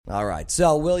All right.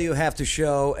 So, will you have to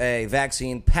show a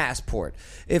vaccine passport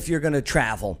if you're going to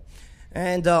travel?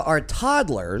 And our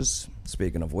toddlers,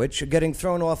 speaking of which, are getting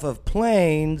thrown off of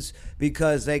planes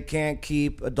because they can't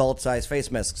keep adult-sized face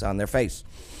masks on their face.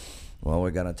 Well,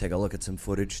 we're going to take a look at some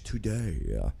footage today.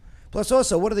 Plus,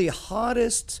 also, what are the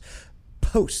hottest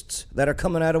posts that are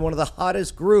coming out of one of the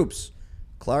hottest groups?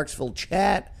 Clarksville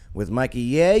Chat with Mikey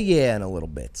Yeah in a little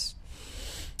bit.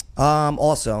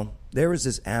 Also, there is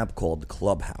this app called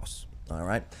Clubhouse, all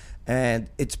right? And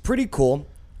it's pretty cool.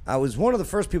 I was one of the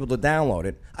first people to download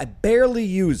it. I barely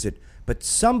use it, but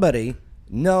somebody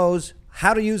knows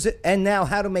how to use it and now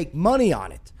how to make money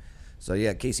on it. So,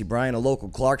 yeah, Casey Bryan, a local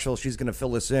Clarksville, she's going to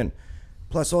fill this in.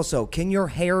 Plus, also, can your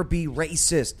hair be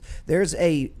racist? There's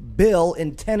a bill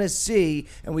in Tennessee,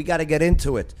 and we got to get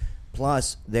into it.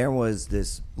 Plus, there was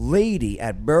this lady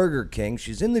at Burger King.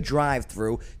 She's in the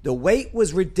drive-thru. The wait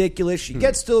was ridiculous. She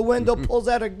gets to the window, pulls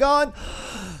out a gun.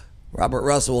 Robert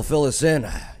Russell will fill us in.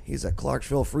 He's a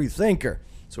Clarksville free thinker.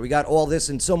 So we got all this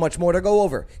and so much more to go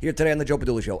over here today on the Joe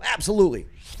Padula Show. Absolutely.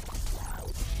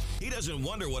 He doesn't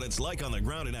wonder what it's like on the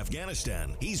ground in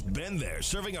Afghanistan. He's been there,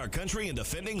 serving our country and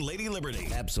defending Lady Liberty.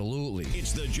 Absolutely.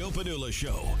 It's the Joe Padula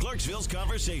Show, Clarksville's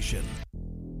conversation.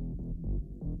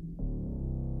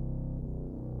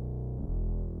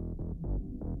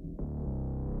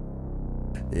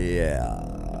 Yeah.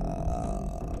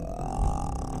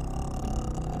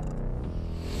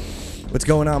 What's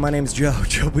going on? My name's Joe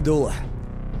Padula,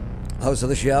 host of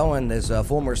the show, and as a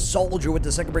former soldier with the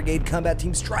 2nd Brigade Combat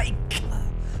Team Strike,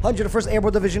 101st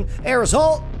Airborne Division, Air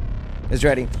Assault is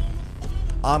ready.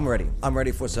 I'm ready. I'm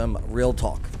ready for some real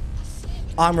talk.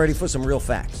 I'm ready for some real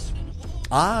facts.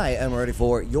 I am ready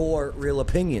for your real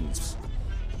opinions.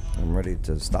 I'm ready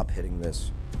to stop hitting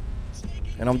this.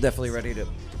 And I'm definitely ready to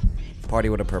party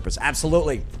with a purpose.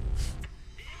 Absolutely.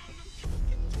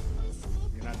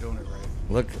 You're not doing it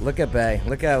right. Look at Bay.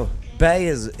 Look how Bay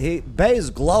is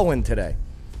glowing today.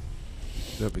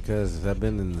 No, because I've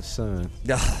been in the sun.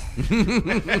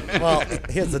 Well,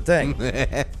 here's the thing.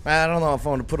 I don't know if I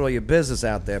want to put all your business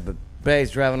out there, but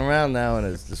Bay's driving around now in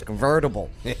his convertible.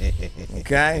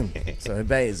 Okay? So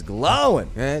Bay is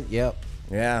glowing. Yep.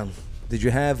 Yeah. Did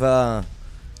you have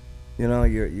your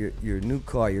new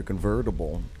car, your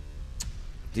convertible?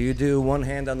 Do you do one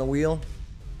hand on the wheel?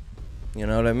 You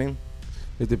know what I mean?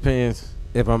 It depends.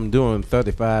 If I'm doing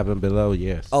 35 and below,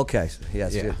 yes. Okay.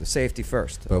 Yes. Yeah. Safety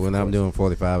first. But when I'm doing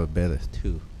 45 or better,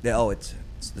 too. Yeah, it's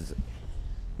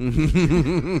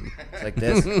like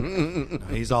this. No,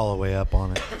 he's all the way up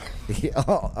on it.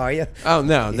 Oh, are you? Oh,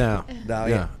 no. No,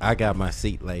 yeah. I got my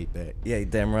seat laid back. Yeah, you're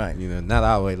damn right. You know, not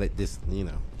always like this,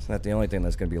 It's not the only thing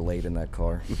that's going to be laid in that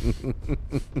car.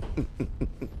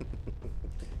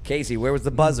 Casey, where was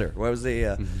the buzzer? Where was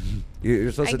the...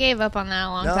 you're supposed I to... gave up on that a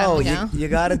long time ago. You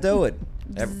got to do it.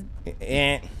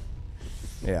 Yeah.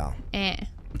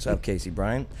 What's up, Casey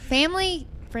Bryan? Family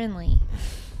friendly.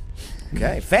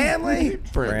 Okay, family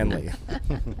friendly.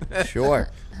 Sure.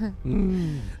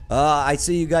 I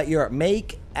see you got your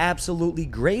Make Absolutely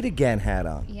Great Again hat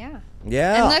on. Yeah.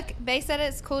 Yeah. And look, they said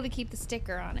it's cool to keep the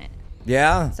sticker on it.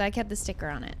 Yeah. So I kept the sticker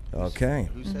on it. Okay.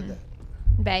 Who said that?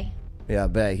 Bay. Yeah,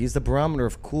 Bay. He's the barometer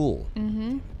of cool. He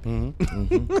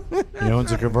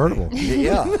owns a convertible.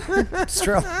 Yeah, it's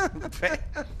true.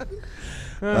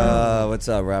 What's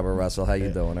up, Robert Russell? How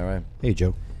you doing? All right. Hey,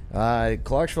 Joe.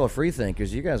 Clarksville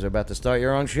Freethinkers. You guys are about to start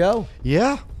your own show.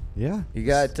 Yeah. You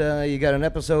got an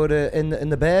episode in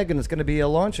the bag, and it's going to be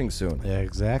launching soon. Yeah,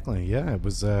 exactly. Yeah, it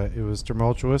was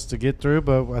tumultuous to get through,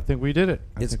 but I think we did it.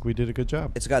 I think we did a good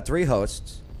job. It's got 3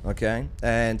 hosts, okay,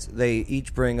 and they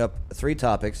each bring up 3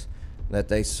 topics that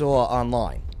they saw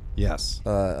online. Yes.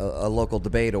 A local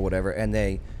debate or whatever, and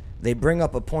they bring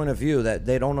up a point of view that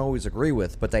they don't always agree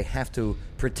with, but they have to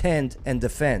pretend and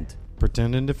defend.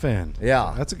 Pretend and defend.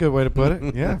 Yeah. That's a good way to put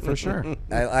it. Yeah, for sure.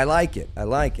 I like it.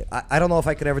 I don't know if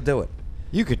I could ever do it.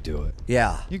 You could do it.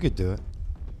 Yeah. You could do it.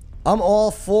 I'm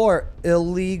all for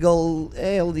illegal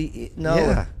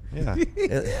no. Yeah.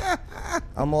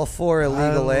 I'm all for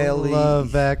illegal I aliens. love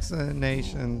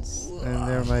vaccinations, and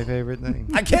they're my favorite thing.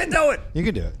 I can't do it. You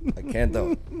can do it. I can't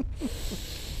do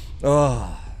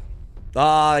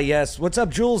it. Yes. What's up,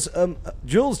 Jules?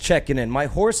 Jules checking in. My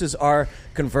horses are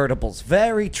convertibles.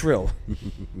 Very true.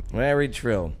 Very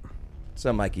true. What's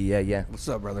up, Mikey? Yeah. What's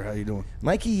up, brother? How you doing?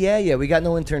 Mikey, yeah. We got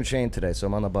no intern Shane today, so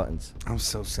I'm on the buttons. I'm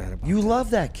so sad about You that. love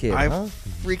that kid, I huh?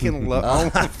 freaking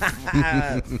love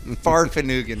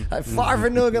Farfanugan. I far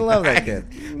from Nugan love that kid.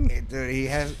 Dude, he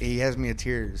has me in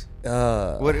tears.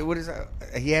 Uh, What is that?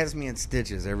 He has me in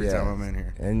stitches every time I'm in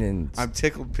here. And then I'm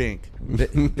tickled pink.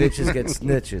 bitches get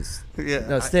snitches. Yeah,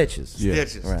 No, stitches. Yeah.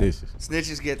 Stitches. Right. Stitches.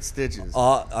 Snitches get stitches.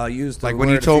 I used the Like when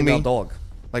you word told female me- dog.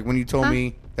 Like when you told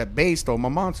me that Bay stole my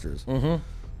monsters.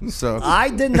 Mm-hmm. So I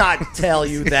did not tell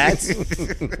you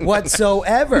that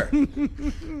whatsoever.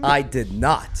 I did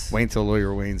not. Wait until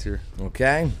Lawyer Wayne's here.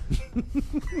 Okay.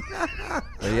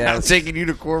 Yeah. I'm taking you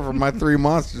to court for my 3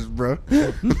 monsters, bro.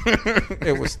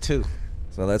 It was 2.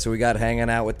 So that's what we got hanging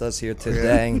out with us here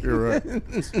today. You're right.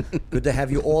 Good to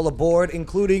have you all aboard,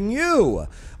 including you,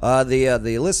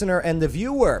 the listener and the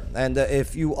viewer. And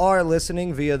if you are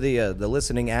listening via the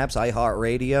listening apps,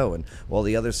 iHeartRadio and all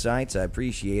the other sites, I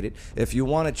appreciate it. If you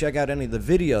want to check out any of the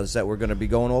videos that we're going to be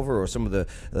going over or some of the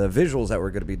visuals that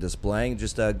we're going to be displaying,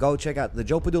 just go check out the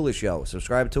Joe Padula Show.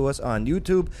 Subscribe to us on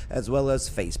YouTube as well as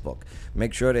Facebook.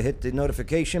 Make sure to hit the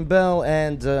notification bell,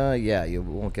 and you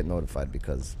won't get notified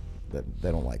because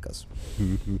they don't like us.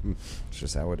 It's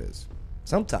just how it is.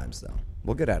 Sometimes, though.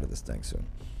 We'll get out of this thing soon.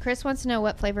 Chris wants to know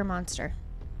what flavor Monster.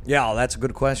 Yeah, that's a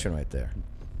good question right there.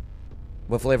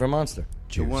 What flavor Monster?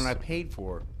 The one I paid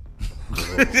for.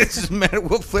 It doesn't matter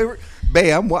what flavor.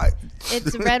 Bay, I'm white.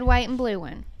 It's red, white, and blue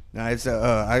one. No, it's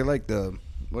I like the,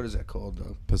 what is that called?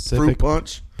 Pacific Fruit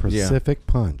punch. Pacific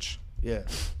Punch. Yeah,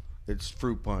 it's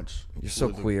fruit punch. You're so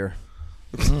With the- queer.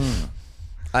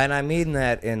 And I mean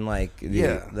that in like the,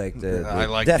 Yeah. the I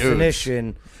like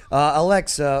definition.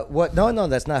 Alexa, what? No,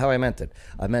 that's not how I meant it.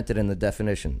 I meant it in the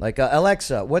definition. Like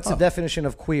Alexa, what's the definition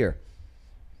of queer?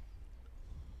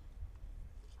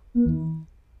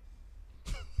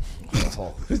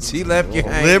 She left you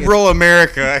hanging. Liberal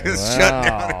America is shut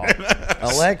down.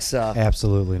 Alexa,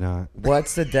 Absolutely not.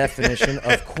 what's the definition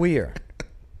of queer?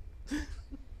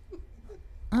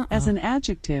 As an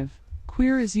adjective,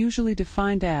 queer is usually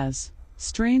defined as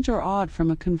strange or odd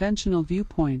from a conventional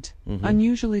viewpoint,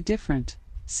 unusually different,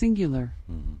 singular.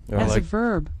 As a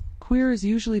verb, queer is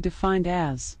usually defined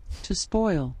as to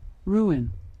spoil,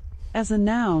 ruin. As a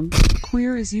noun,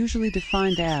 queer is usually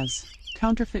defined as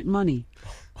counterfeit money.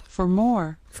 For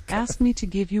more, ask me to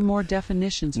give you more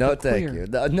definitions No, for thank queer. you.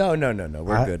 No.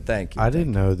 We're good. Thank you. I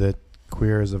didn't know that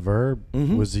queer as a verb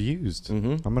was used.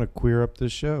 I'm going to queer up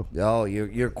this show. Oh,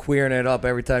 you're queering it up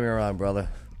every time you're on, brother.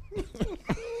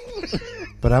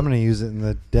 But I'm going to use it in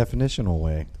the definitional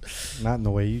way, not in the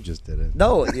way you just did it.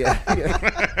 No, yeah.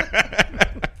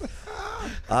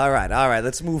 All right.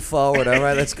 Let's move forward. All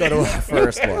right, let's go to our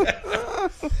first one.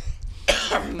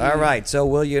 All right. So,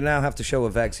 will you now have to show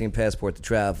a vaccine passport to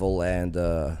travel? And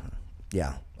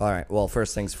yeah. All right. Well,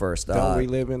 first things first. Don't we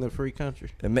live in a free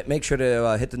country? Make sure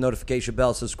to hit the notification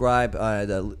bell, subscribe,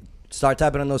 start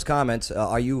typing in those comments.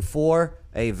 Are you for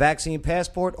a vaccine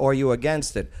passport or are you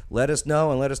against it? Let us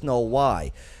know and let us know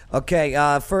why. Okay,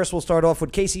 first we'll start off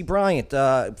with Casey Bryant.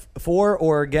 For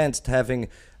or against having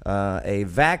a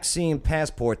vaccine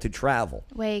passport to travel?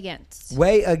 Way against.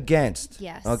 Way against.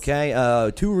 Yes.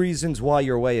 Okay, 2 reasons why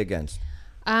you're way against.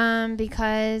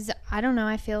 Because I don't know,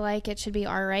 I feel like it should be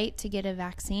our right to get a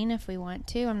vaccine if we want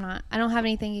to. I don't have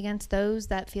anything against those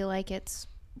that feel like it's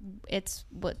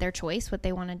what their choice, what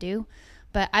they want to do.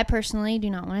 But I personally do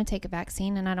not want to take a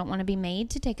vaccine, and I don't want to be made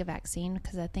to take a vaccine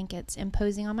because I think it's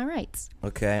imposing on my rights.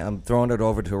 Okay, I'm throwing it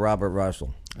over to Robert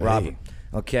Russell. Robert.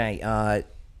 Okay,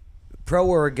 pro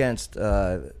or against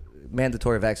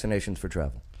mandatory vaccinations for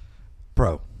travel?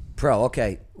 Pro. Pro,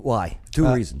 okay. Why?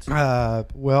 2 reasons.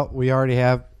 Well, we already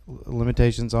have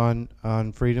limitations on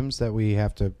freedoms that we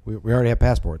have to. We already have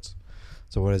passports.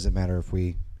 So what does it matter if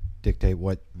we dictate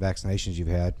what vaccinations you've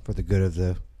had for the good of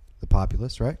the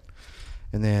populace, right?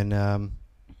 And then,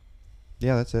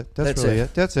 yeah, that's it. That's really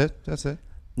it. That's it.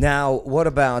 Now, what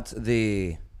about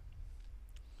the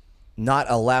not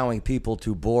allowing people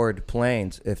to board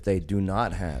planes if they do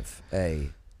not have a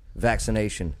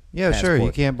vaccination Yeah, passport? sure.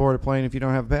 You can't board a plane if you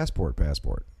don't have a passport.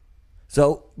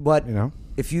 So, but You know?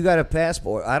 if you got a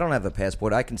passport, I don't have a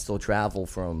passport. I can still travel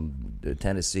from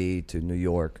Tennessee to New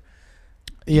York.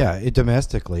 Yeah,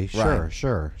 domestically. Sure,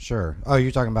 Right. sure. Oh,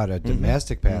 you're talking about a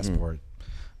domestic passport.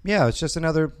 Yeah, it's just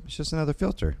another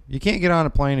filter. You can't get on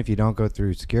a plane if you don't go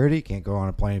through security. You can't go on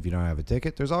a plane if you don't have a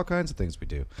ticket. There's all kinds of things we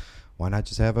do. Why not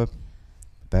just have a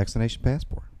vaccination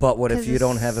passport? But what if 'Cause you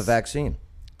don't have a vaccine?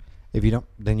 If you don't,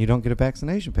 then you don't get a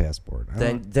vaccination passport.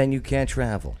 Then you can't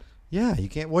travel. Yeah, you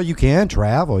can't. Well, you can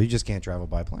travel. You just can't travel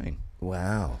by plane.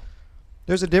 Wow.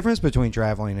 There's a difference between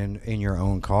traveling in your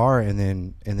own car and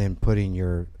then putting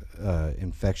your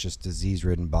infectious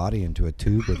disease-ridden body into a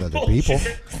tube with other people.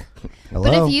 Hello?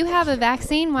 But if you have a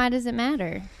vaccine, why does it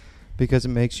matter? Because it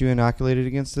makes you inoculated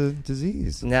against the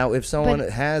disease. Now, if someone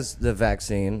But- has the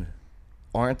vaccine,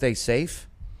 aren't they safe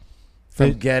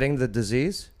from getting the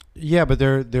disease? Yeah, but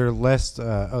they're less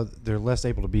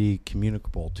able to be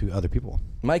communicable to other people.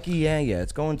 Mikey, yeah,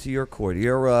 it's going to your court.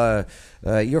 You're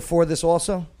for this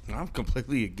also? I'm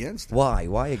completely against it. Why?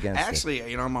 Why against it?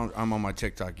 Actually, I'm on my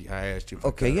TikTok. I asked you. If I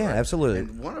Okay, could, yeah, right? absolutely.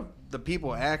 And one of the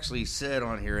people actually said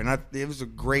on here, and it was a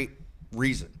great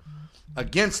reason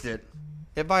against it.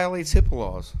 It violates HIPAA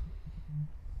laws.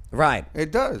 Right.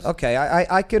 It does. Okay,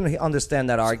 I can understand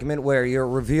that argument where you're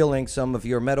revealing some of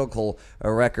your medical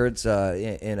records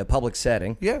in a public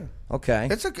setting. Yeah. Okay.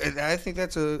 I think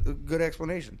that's a good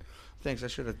explanation. Thanks. I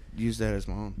should have used that as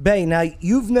my own. Bay, now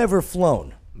you've never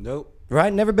flown, Nope.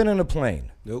 right? Never been in a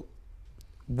plane. Nope.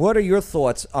 What are your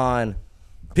thoughts on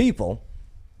people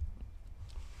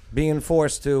being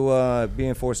forced to Are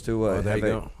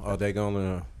have they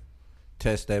gonna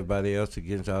test everybody else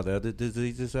against all the other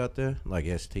diseases out there, like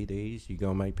STDs? You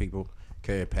gonna make people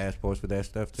carry passports for that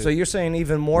stuff too? So you're saying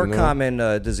even more You know? common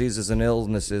diseases and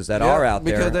illnesses that Yeah, are out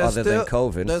there because there's other than still-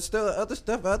 COVID? There's still other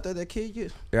stuff out there that kill you,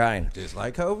 Right. just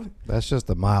like COVID. That's just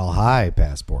a mile high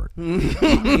passport. You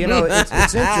know, it's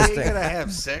You interesting. gotta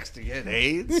have sex to get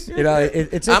AIDS. You know,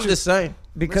 it's I'm interesting just saying.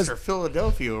 because Mr.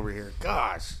 Philadelphia over here.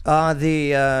 Gosh.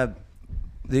 the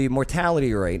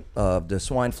mortality rate of the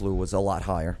swine flu was a lot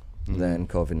higher than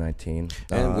COVID-19.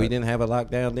 And we didn't have a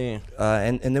lockdown then.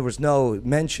 And there was no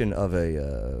mention of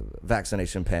a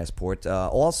vaccination passport.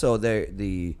 Also,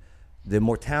 the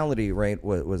mortality rate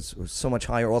was so much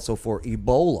higher also for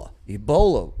Ebola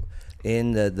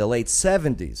in the late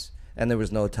 70s. And there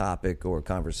was no topic or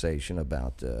conversation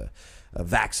about a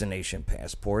vaccination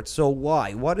passport. So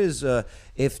why? What is,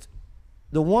 if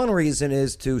the one reason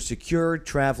is to secure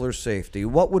traveler safety,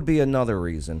 what would be another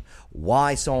reason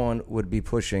why someone would be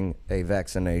pushing a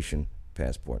vaccination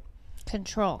passport?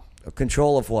 Control.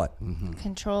 Control of what?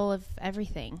 Control of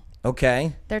everything.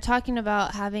 Okay. They're talking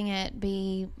about having it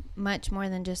be much more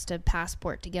than just a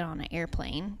passport to get on an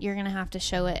airplane. You're going to have to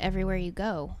show it everywhere you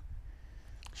go.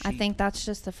 I think that's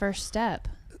just the first step.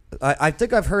 I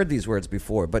think I've heard these words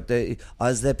before, but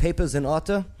is there papers in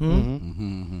order?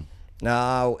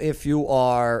 Now, if you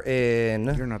are in...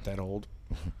 You're not that old.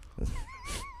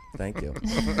 Thank you.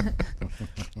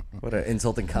 What an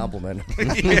insulting compliment.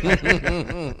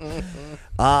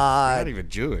 Not even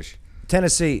Jewish.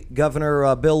 Tennessee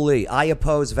Governor Bill Lee. I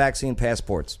oppose vaccine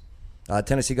passports.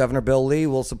 Tennessee Governor Bill Lee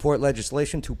will support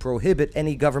legislation to prohibit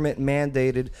any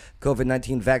government-mandated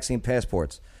COVID-19 vaccine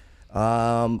passports.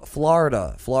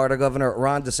 Florida Governor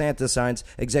Ron DeSantis signs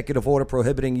executive order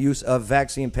prohibiting use of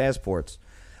vaccine passports.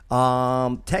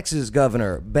 Texas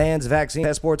governor bans vaccine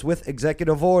passports with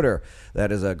executive order.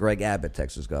 That is Greg Abbott,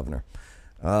 Texas governor.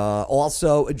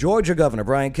 Also, Georgia governor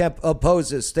Brian Kemp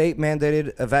opposes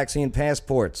state-mandated vaccine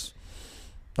passports.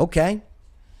 Okay.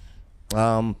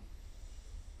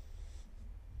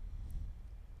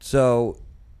 So,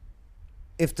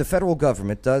 if the federal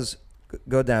government does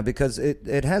go down, because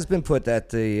it has been put that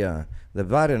the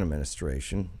Biden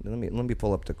administration. Let me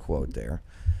pull up the quote there.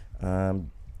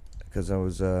 Because I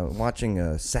was watching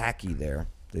Psaki there,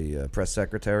 the press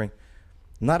secretary.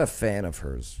 Not a fan of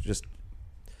hers. Just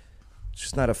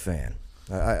not a fan.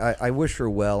 I wish her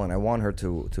well, and I want her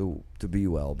to be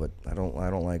well, but I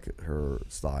don't like her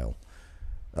style.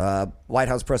 White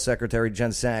House press secretary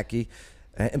Jen Psaki,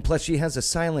 and plus she has a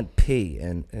silent P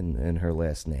in her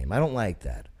last name. I don't like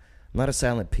that. I'm not a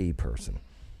silent P person.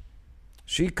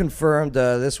 She confirmed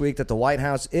this week that the White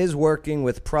House is working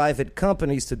with private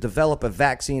companies to develop a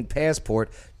vaccine passport,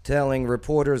 telling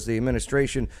reporters the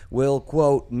administration will,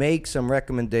 quote, make some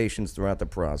recommendations throughout the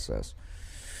process.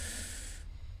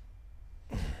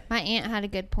 My aunt had a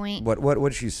good point. What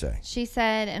did she say? She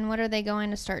said, and what are they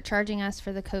going to start charging us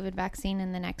for the COVID vaccine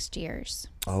in the next years?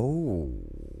 Oh,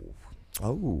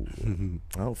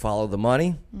 follow the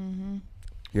money? Mm-hmm.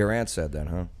 Your aunt said that,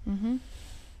 huh? Mm-hmm.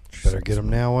 Better get them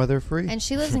now while they're free. And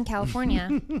she lives in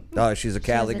California. Oh, she's a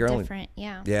Cali She has girl. different,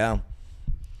 yeah. Yeah.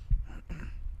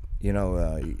 You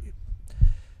know,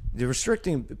 the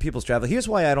restricting people's travel. Here's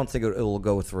why I don't think it will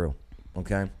go through.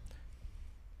 Okay.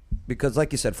 Because,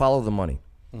 like you said, follow the money,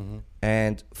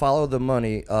 and follow the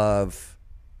money of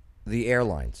the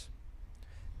airlines,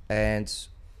 and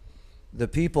the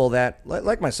people that,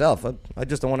 like myself, I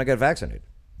just don't want to get vaccinated.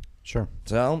 Sure.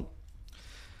 So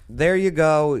there you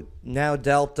go. Now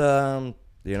Delta,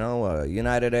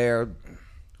 United Air,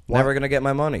 Never going to get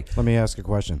my money. Let me ask a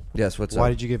question. Yes, what's Why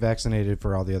up? did you get vaccinated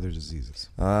for all the other diseases?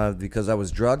 Because I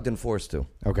was drugged and forced to.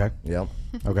 Okay. Yep.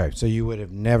 Okay, so you would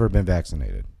have never been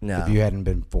vaccinated No. if you hadn't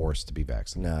been forced to be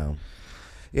vaccinated. No.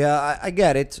 Yeah, I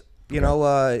get it. You know,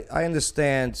 I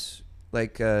understand.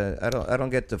 Like, I don't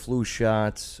get the flu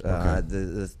shots.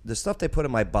 The stuff they put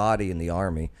in my body in the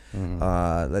army.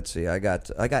 Let's see, I got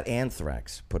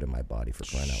anthrax put in my body for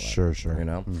crying out loud. Sure. You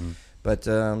know, but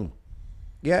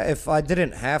yeah, if I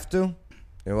didn't have to,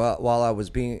 you know, while I was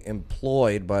being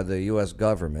employed by the U.S.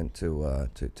 government to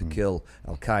kill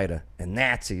Al Qaeda and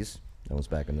Nazis, that was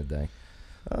back in the day,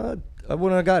 I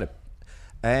wouldn't have got it.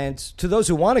 And to those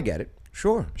who want to get it,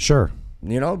 sure.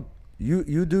 You know,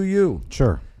 you do you.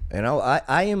 Sure. You know,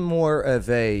 I am more of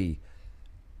a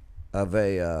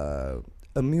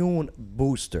immune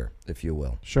booster, if you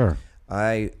will. Sure.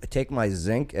 I take my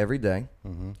zinc every day.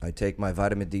 I take my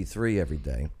vitamin D3 every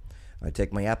day. I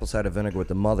take my apple cider vinegar with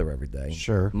the mother every day.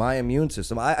 Sure. My immune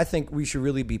system. I think we should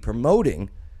really be promoting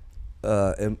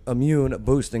immune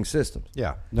boosting systems.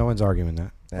 Yeah. No one's arguing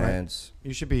that. And right?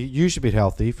 You should be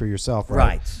healthy for yourself, right?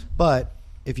 Right. But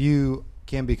if you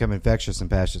can become infectious and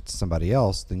pass it to somebody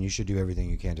else, then you should do everything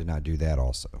you can to not do that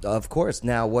also. of course,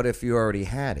 now what if you already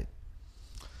had it?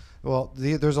 Well,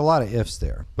 there's a lot of ifs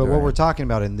there. But what Right. we're talking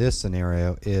about in this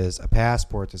scenario is a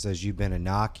passport that says you've been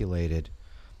inoculated.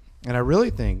 And I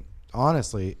really think,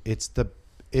 honestly, I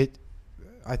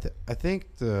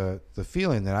think the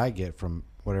feeling that I get from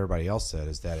what everybody else said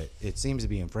is that it seems to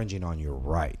be infringing on your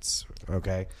rights.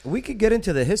 Okay? We could get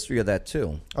into the history of that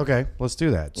too. Okay, let's do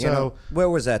that. You know, where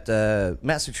was that?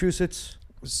 Massachusetts?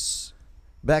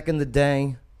 Back in the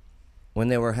day when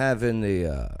they were having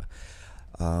the,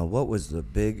 what was the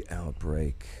big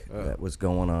outbreak that was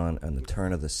going on the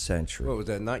turn of the century? What was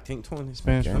that, 1920s?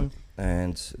 Spanish flu?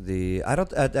 And I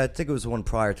think it was the one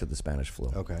prior to the Spanish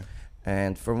flu. Okay.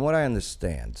 And from what I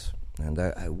understand, and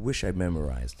I wish I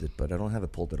memorized it, but I don't have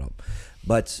it pulled it up.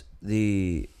 But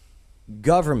the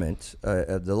government,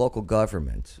 the local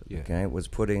government, okay, was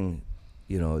putting,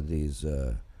 you know, these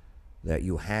that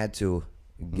you had to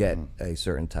get a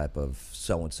certain type of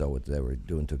so-and-so what they were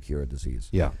doing to cure a disease.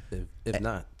 Yeah. If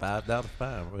not, 5 out of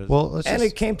 5. Well, And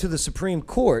it came to the Supreme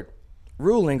Court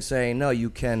ruling saying, no,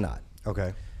 you cannot.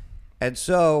 okay. And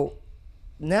so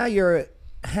now you're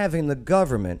having the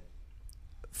government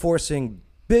forcing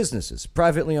businesses,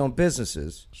 privately owned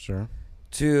businesses, Sure.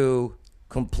 to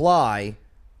comply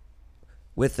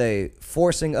with a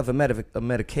forcing of a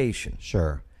medication.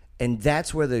 Sure. And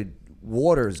that's where the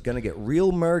water is going to get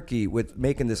real murky with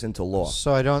making this into law.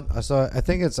 So I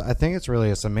think it's really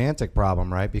a semantic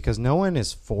problem, right? Because no one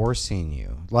is forcing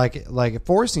you. Like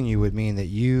forcing you would mean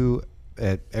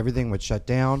that everything would shut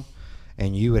down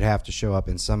and you would have to show up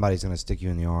and somebody's going to stick you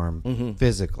in the arm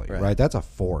physically, right? That's a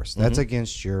force. That's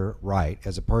against your right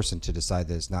as a person to decide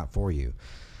that it's not for you.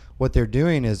 What they're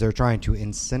doing is they're trying to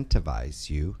incentivize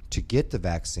you to get the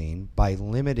vaccine by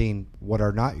limiting what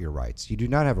are not your rights. You do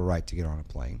not have a right to get on a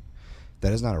plane.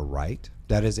 That is not a right.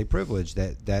 That is a privilege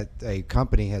that a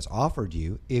company has offered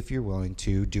you if you're willing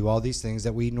to do all these things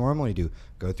that we normally do.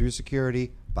 Go through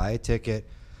security, buy a ticket,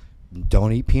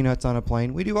 don't eat peanuts on a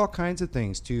plane. We do all kinds of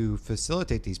things to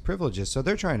facilitate these privileges. So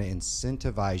they're trying to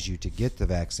incentivize you to get the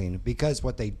vaccine because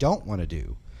what they don't want to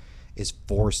do is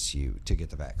force you to get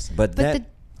the vaccine. But that...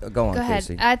 Go on, Go ahead.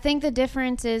 Casey. I think the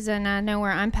difference is, and I know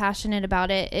where I'm passionate about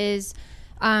it, is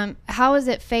how is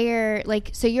it fair?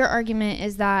 Like, so your argument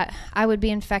is that I would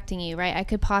be infecting you, right? I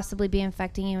could possibly be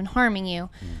infecting you and harming you.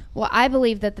 Well, I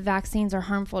believe that the vaccines are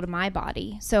harmful to my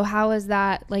body. So how is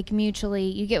that like mutually?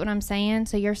 You get what I'm saying?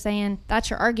 So you're saying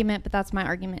that's your argument, but that's my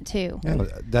argument too. Yeah,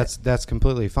 that's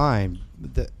completely fine.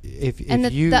 The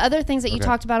other things that you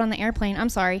talked about on the airplane, I'm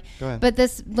sorry, Go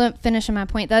ahead. but finishing my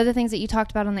point, the other things that you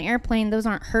talked about on the airplane, those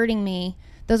aren't hurting me.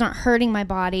 Those aren't hurting my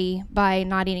body by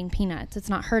not eating peanuts. It's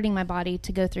not hurting my body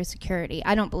to go through security.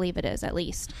 I don't believe it is, at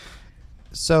least.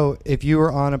 So if you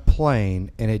were on a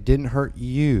plane and it didn't hurt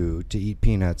you to eat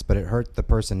peanuts, but it hurt the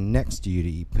person next to you to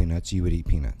eat peanuts, you would eat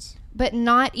peanuts. But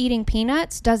not eating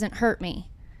peanuts doesn't hurt me.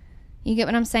 You get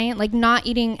what I'm saying? Like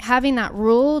having that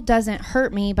rule doesn't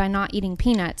hurt me by not eating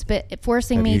peanuts, but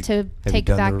forcing me to take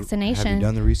vaccination. Have you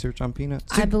done the research on peanuts?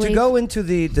 I believe. To go into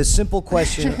the simple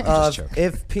question of joking.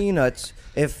 if peanuts,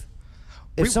 if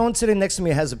someone sitting next to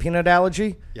me has a peanut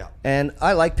allergy, and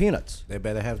I like peanuts, They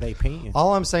better have their opinion.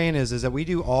 All I'm saying is that we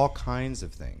do all kinds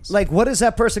of things. like what is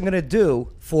that person going to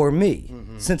do for me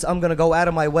since I'm going to go out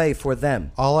of my way for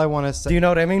them? All I want to say. Do you know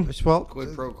what I mean? Well,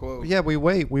 Quid pro quo. yeah, we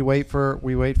wait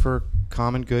for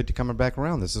common good to come back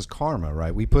around. This is karma,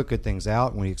 right? We put good things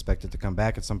out and we expect it to come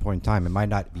back at some point in time. It might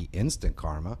not be instant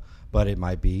karma, but it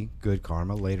might be good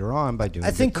karma later on by doing.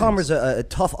 I think good karma's things. a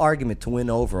tough argument to win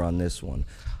over on this one.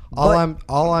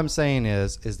 All I'm saying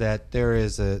is that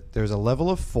there's a level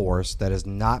of force that is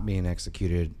not being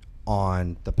executed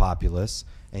on the populace,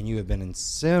 and you have been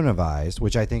incentivized,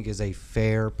 which I think is a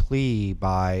fair plea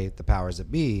by the powers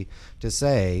that be, to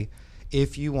say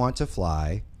if you want to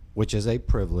fly, which is a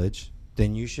privilege,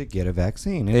 then you should get a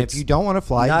vaccine. And if you don't want to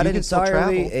fly, not you can still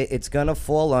entirely. travel. It's going to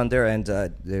fall under, and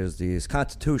there's these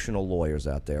constitutional lawyers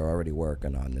out there already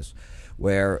working on this,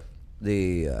 where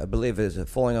I believe it's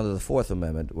falling under the Fourth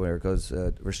Amendment, where it goes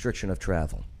restriction of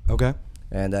travel. Okay.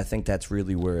 And I think that's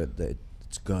really where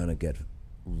it's going to get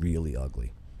really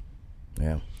ugly.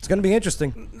 Yeah, it's going to be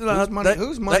interesting.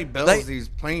 Whose money bills these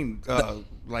plane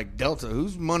like Delta?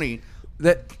 Whose money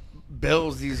that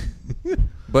bills these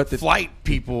but flight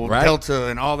people, right? Delta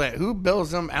and all that? Who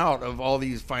bills them out of all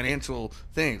these financial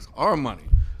things? Our money.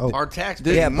 Our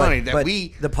tax-paying money that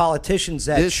we... The politicians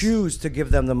that choose to give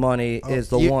them the money is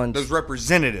the ones... Those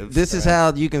representatives. This is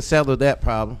how you can settle that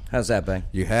problem. How's that, Bang?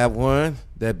 You have one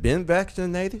that been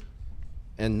vaccinated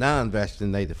and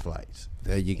non-vaccinated flights.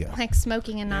 There you go. Like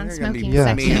smoking and non-smoking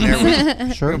Yeah.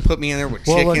 sections. Sure. Put me in there with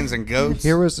chickens and goats.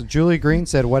 Here was Julie Green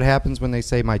said, what happens when they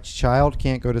say my child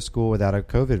can't go to school without a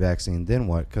COVID vaccine? Then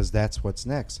what? Because that's what's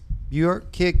next. Your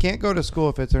kid can't go to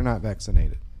school if they're not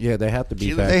vaccinated. Yeah, they have to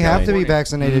be They vaccinated. They have to be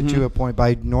vaccinated to a point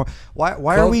by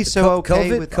Why are we so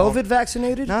okay with COVID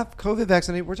vaccinated? Not COVID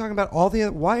vaccinated. We're talking about all the.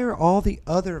 Why are all the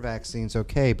other vaccines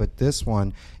okay, but this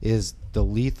one is the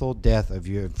lethal death of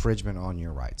your infringement on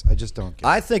your rights? I just don't get it.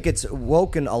 I think it's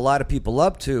woken a lot of people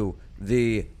up to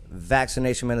the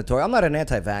vaccination mandatory. I'm not an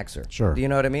anti-vaxxer. Sure. Do you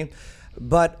know what I mean?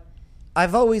 But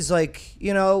I've always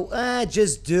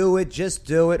just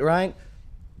do it, right?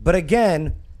 But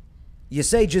again, you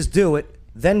say just do it,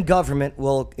 then government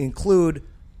will include,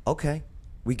 okay,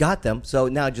 we got them, so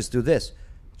now just do this,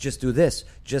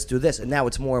 and now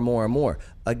it's more and more and more.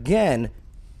 Again,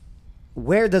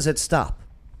 where does it stop?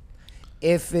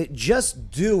 If it just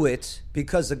do it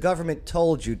because the government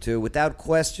told you to without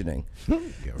questioning,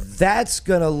 that's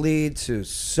going to lead to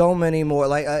so many more,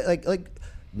 like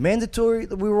mandatory.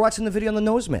 We were watching the video on the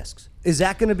nose masks. Is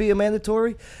that going to be a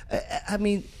mandatory? I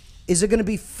mean, is it going to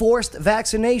be forced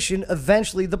vaccination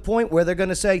eventually, the point where they're going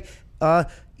to say,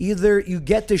 either you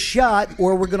get the shot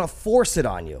or we're going to force it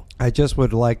on you? I just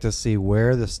would like to see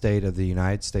where the state of the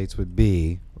United States would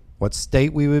be, what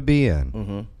state we would be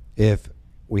in, if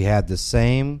we had the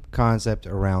same concept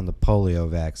around the polio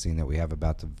vaccine that we have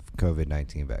about the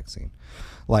COVID-19 vaccine.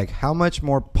 Like, how much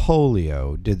more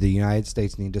polio did the United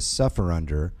States need to suffer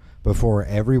under before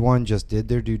everyone just did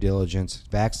their due diligence,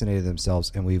 vaccinated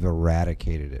themselves, and we've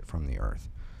eradicated it from the earth?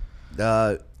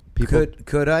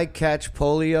 Could I catch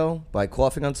polio by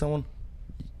coughing on someone?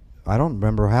 I don't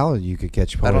remember how you could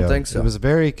catch polio. I don't think so. It was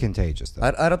very contagious, though.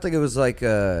 I don't think it was like...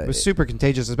 it was super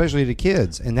contagious, especially to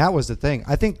kids, and that was the thing.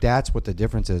 I think that's what the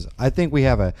difference is. I think we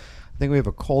have a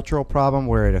cultural problem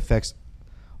where it affects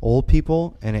old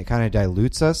people, and it kind of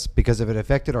dilutes us, because if it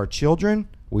affected our children,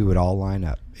 we would all line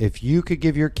up. If you could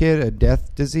give your kid a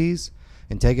death disease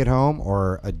and take it home,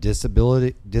 or a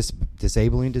disabling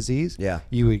disease,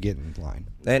 you would get in line.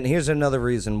 And here's another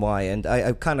reason why, and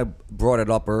I kind of brought it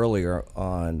up earlier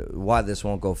on why this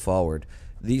won't go forward.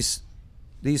 These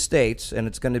states, and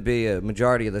it's going to be a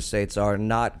majority of the states, are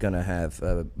not going to have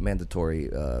mandatory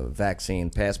vaccine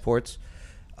passports.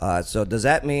 So does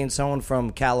that mean someone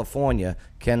from California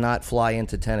cannot fly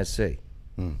into Tennessee?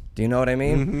 Do you know what I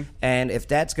mean? Mm-hmm. And if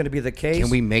that's going to be the case, can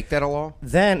we make that a law?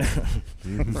 Then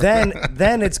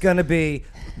it's going to be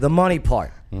the money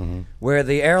part, where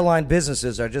the airline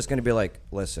businesses are just going to be like,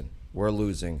 listen, we're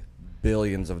losing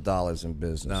billions of dollars in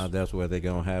business. Now that's where they're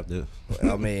going to have the.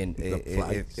 I mean,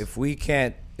 if we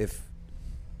can't, if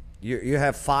you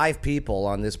have 5 people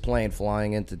on this plane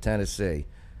flying into Tennessee,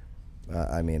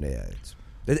 I mean,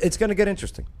 it's going to get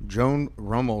interesting. Joan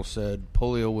Rummel said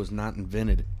polio was not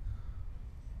invented.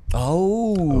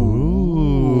 Oh.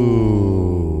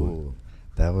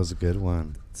 That was a good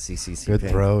one. CCC. Good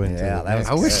throw into that was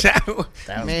I wish that was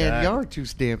man, good. y'all are too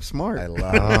damn smart. I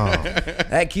love it.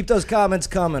 Hey, keep those comments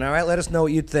coming, all right? Let us know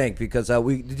what you think, because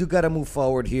we do got to move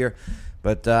forward here.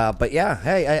 But yeah,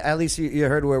 hey, at least you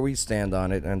heard where we stand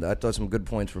on it, and I thought some good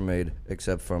points were made,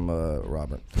 except from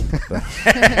Robert.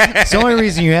 It's the only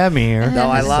reason you have me here. No,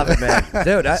 I love it, man.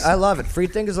 Dude, I love it. Free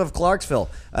Thinkers of Clarksville.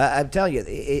 I'm telling you,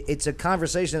 it's a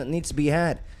conversation that needs to be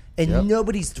had. And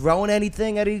nobody's throwing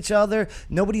anything at each other.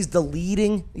 Nobody's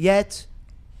deleting yet.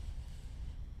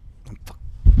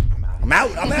 I'm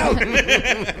out.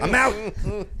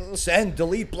 Send,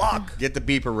 delete, block. Get the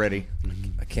beeper ready.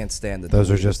 can't stand it.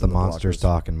 Those are just the monsters blockers.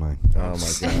 talking, Mike. Oh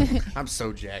my god! I'm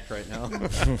so jacked right now.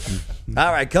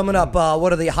 All right, coming up,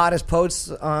 what are the hottest posts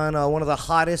on one of the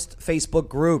hottest Facebook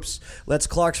groups? Let's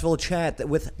Clarksville chat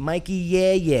with Mikey.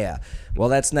 Yeah. Well,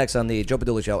 that's next on the Joe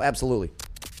Padula Show. Absolutely.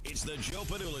 It's the Joe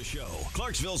Padula Show,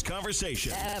 Clarksville's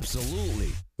conversation. Absolutely.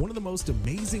 One of the most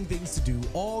amazing things to do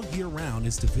all year round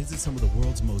is to visit some of the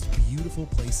world's most beautiful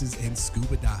places and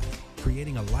scuba dive,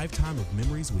 creating a lifetime of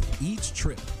memories with each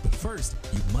trip. But first,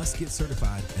 you must get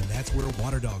certified, and that's where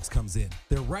Water Dogs comes in.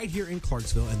 They're right here in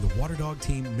Clarksville, and the Water Dog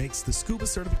team makes the scuba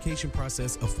certification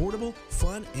process affordable,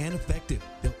 fun, and effective.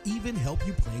 They'll even help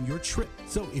you plan your trip.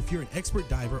 So if you're an expert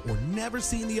diver or never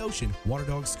seen the ocean, Water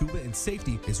Dog Scuba and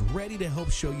Safety is ready to help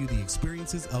show you the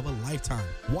experiences of a lifetime.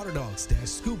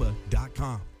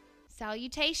 waterdogs-scuba.com.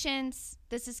 Salutations.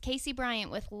 This is Casey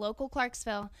Bryant with Local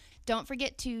Clarksville. Don't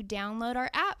forget to download our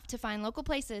app to find local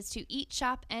places to eat,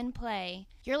 shop, and play.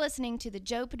 You're listening to the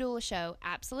Joe Padula Show.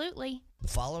 Absolutely. The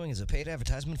following is a paid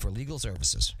advertisement for legal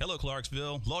services. Hello,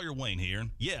 Clarksville. Lawyer Wayne here.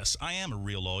 Yes, I am a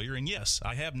real lawyer, and yes,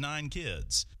 I have 9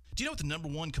 kids. Do you know what the number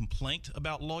one complaint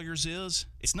about lawyers is?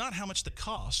 It's not how much they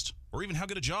cost or even how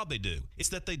good a job they do. It's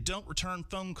that they don't return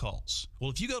phone calls. Well,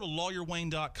 if you go to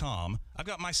lawyerwayne.com, I've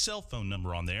got my cell phone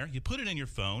number on there. You put it in your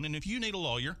phone, and if you need a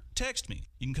lawyer, text me.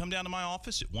 You can come down to my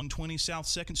office at 120 South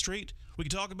 2nd Street. We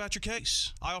can talk about your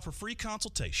case. I offer free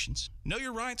consultations. Know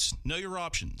your rights, know your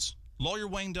options.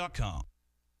 lawyerwayne.com.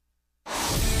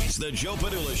 It's the Joe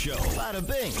Padula Show. Bada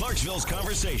bing. Clarksville's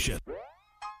conversation.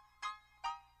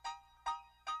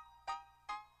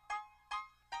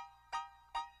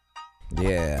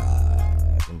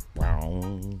 Yeah.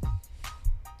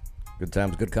 Good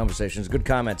times, good conversations, good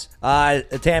comments.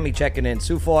 Tammy checking in.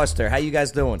 Sue Foster, how you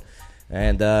guys doing?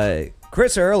 And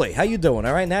Chris Early, how you doing?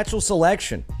 All right, natural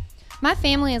selection. My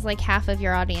family is like half of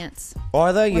your audience.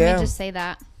 Are they? Let Yeah. me just say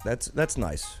that. That's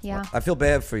nice. Yeah. I feel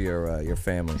bad for your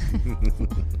family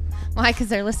Why? Because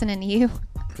they're listening to you.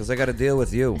 because I got to deal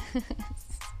with you.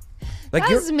 Like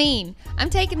That was mean. I'm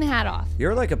taking the hat off.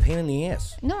 you're like a pain in the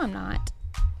ass. No, I'm not.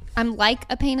 I'm like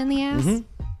a pain in the ass.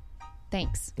 Mm-hmm.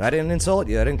 Thanks. I didn't insult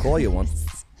you. I didn't call you one.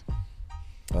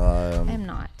 I'm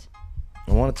not.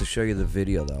 I wanted to show you the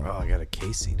video though Oh, I got a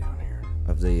Casey down here.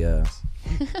 of the.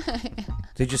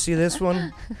 Did you see this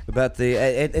one about the?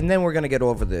 And then we're gonna get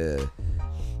over the.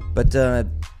 But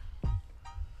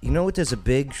you know what? There's a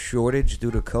big shortage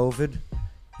due to COVID,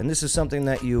 and this is something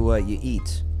that you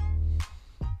eat.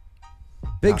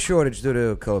 Big shortage due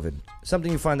to COVID.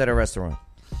 Something you find at a restaurant.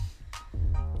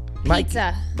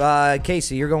 Pizza.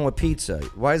 Casey, you're going with pizza.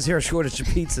 Why is there a shortage of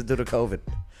pizza due to COVID?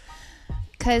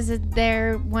 Because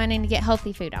they're wanting to get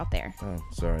healthy food out there. Oh,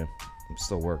 sorry. I'm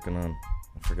still working on.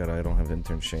 I forgot I don't have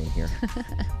intern Shane here.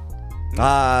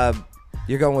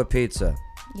 You're going with pizza.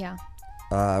 Yeah.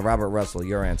 Robert Russell,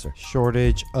 your answer.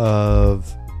 Shortage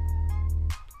of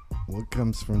what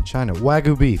comes from China?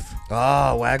 Wagyu beef.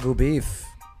 Oh, Wagyu beef.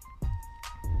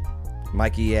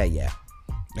 Mikey, yeah.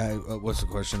 What's the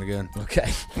question again? Okay.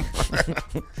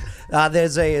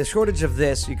 There's a shortage of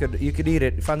this. You could eat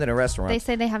it. Find it in a restaurant. They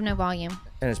say they have no volume.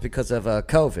 And it's because of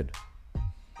COVID.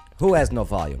 Who has no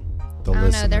volume? The I don't know.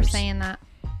 They're listeners. saying that.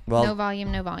 Well, No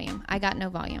volume, no volume. I got no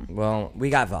volume. well, we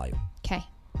got volume. Okay.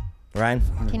 Ryan,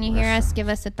 Can you hear us? Give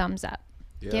us a thumbs up.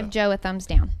 Give Joe a thumbs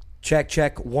down.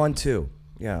 check 1 2.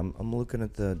 Yeah, I'm looking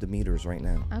at the meters right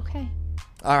now. Okay.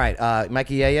 All right,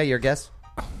 Mikey, yeah, your guess.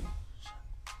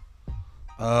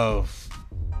 Oh,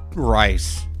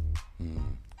 rice.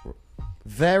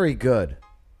 Very good.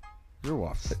 You're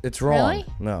off. It's wrong. Really?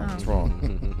 No, it's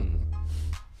wrong.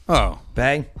 Oh,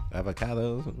 Bang.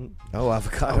 Avocados. Oh,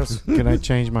 avocados. Can I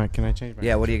change my?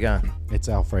 Yeah, what do you got? It's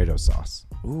Alfredo sauce.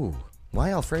 Ooh,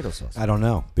 why Alfredo sauce? I don't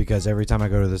know because every time I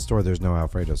go to the store, there's no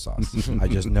Alfredo sauce. I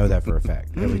just know that for a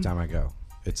fact. Every time I go,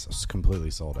 it's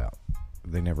completely sold out.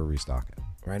 They never restock it.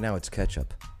 Right now, it's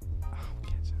ketchup.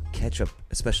 Ketchup,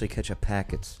 especially ketchup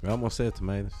packets. I almost said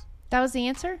tomatoes. That was the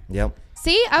answer? Yep.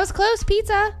 See? I was close.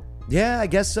 Pizza. Yeah, I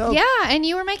guess so. Yeah, and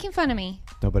you were making fun of me.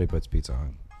 Nobody puts pizza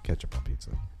on ketchup on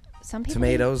pizza. Some people.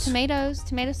 Tomatoes.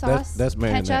 Tomato sauce. That's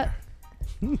ketchup.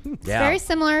 marinara. Yeah. Very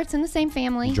similar. It's in the same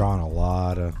family. Drawing a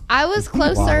lot of. I was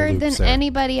closer loops than there.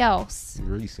 anybody else.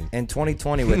 Greasy. In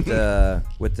 2020, with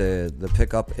the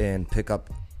pickup and pickup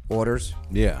orders,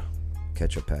 Yeah.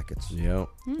 ketchup packets. Yep.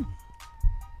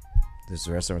 There's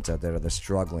restaurants out there that are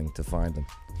struggling to find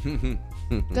them.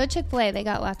 Go Chick-fil-A. They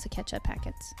got lots of ketchup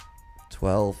packets.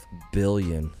 12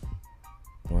 billion.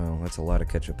 Wow, that's a lot of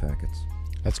ketchup packets.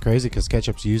 That's crazy because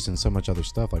ketchup's used in so much other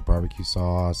stuff like barbecue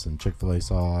sauce and Chick-fil-A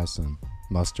sauce and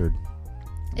mustard.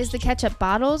 Is the ketchup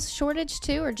bottles shortage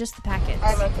too, or just the packets?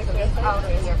 I will take this out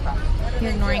of your car.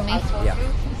 You're ignoring me. Yeah.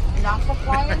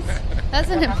 Non-compliance. That's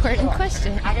an important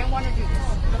question. I didn't want to do this.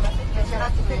 Did you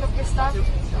have to pick up your stuff?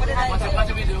 What did I do? What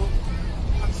did we do?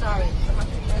 I'm sorry.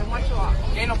 I want you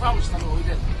off. Okay, no problem. Just tell me what we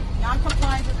did.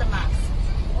 Non-compliance with the mask.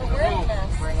 We're wearing a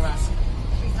mask. Wearing a mask.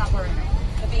 She's not wearing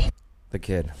it. The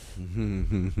kid.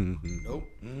 Nope.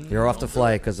 You're off the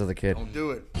flight because of the kid. Don't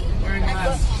do it. Wearing a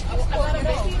mask. Wearing a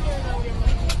mask.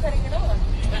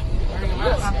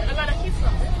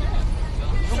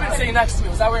 Who's been sitting next to me?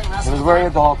 Was I wearing a mask? He was wearing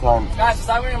it the whole time. Guys, was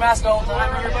I wearing a mask the whole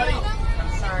time, everybody?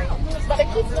 I'm sorry. But it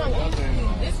keeps on.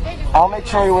 I'll make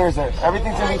sure he wears it.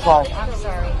 Everything's gonna be fine. I'm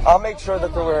sorry. I'll make sure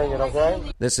that they're wearing it,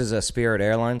 okay? This is a Spirit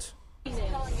Airlines.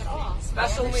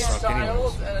 Special needs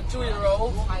child and a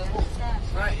 2-year-old. I understand.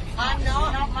 Right. I'm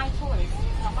not my choice.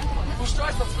 Not my choice. Whose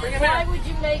choice? Let's bring him Why here. would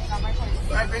you make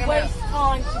Right, bring him waste here.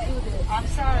 time to do this? I'm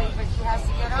sorry, but she has to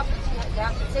get up. You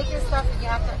have to take your stuff and you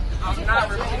have to. I'm not,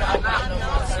 Regina. I'm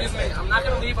not. Excuse me. I'm not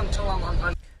going to leave until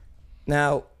I'm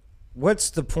Now, what's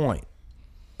the point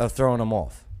of throwing them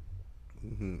off?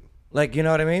 Like, you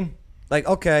know what I mean? Like,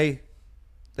 okay,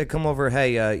 they come over.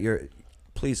 Hey,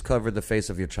 please cover the face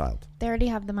of your child. They already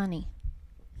have the money.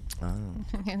 Oh.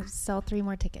 Sell 3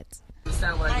 more tickets.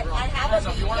 understand what I did wrong. I have So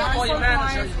if you want to call your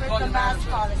manager, you can call your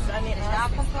manager. I mean, it's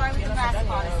not complying with the mask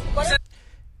policy.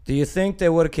 Do you think they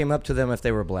would have came up to them if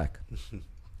they were black?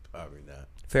 Probably not.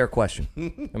 Fair question.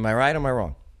 Am I right or am I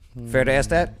wrong? Fair to ask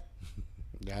that?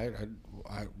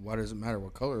 Why does it matter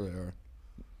what color they are?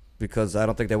 Because I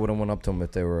don't think they would have went up to them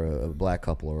if they were a black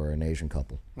couple or an Asian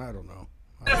couple. I don't know.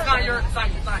 It's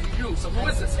not you. So who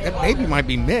is this? That baby might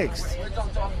be mixed. We're done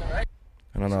talking, right?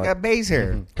 I don't know. Got Bay's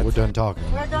hair. We're done talking.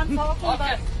 We're done talking,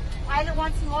 but Pilot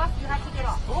wants you off. You have to get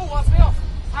off. Who wants me off?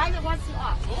 Pilot wants you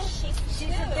off. She's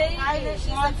a baby. Pilot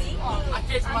wants you off. I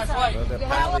paid for my flight. Well, the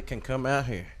pilot can come out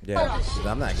here. Yeah, 'cause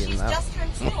I'm not getting out. Just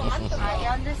turned 2 a month ago.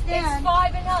 I understand. It's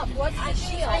 5 and up. What's the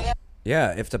deal?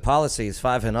 Yeah, if the policy is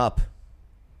 5 and up,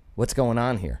 what's going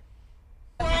on here?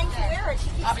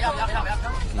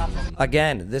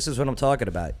 Again, this is what I'm talking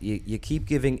about. You keep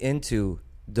giving into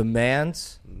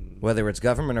demands, whether it's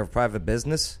government or private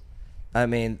business. I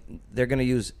mean, they're going to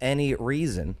use any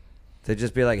reason to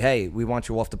just be like, hey, we want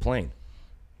you off the plane.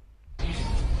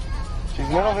 She's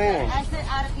innovating. Exit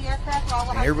out of the aircraft.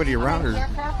 And everybody around her.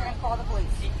 Aircraft and call the police.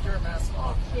 Keep your mask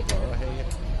on.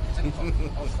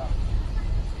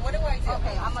 What do I do?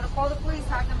 Okay, I'm going to call the police.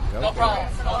 Have them. No problem.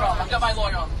 No problem. I've got my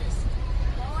lawyer on the case.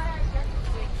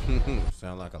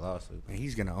 Sound like a lawsuit. And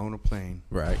he's gonna own a plane.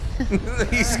 Right.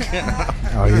 He's gonna.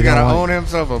 Oh, he's you gonna don't own want,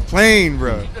 himself a plane,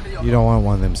 bro. you don't want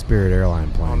one of them Spirit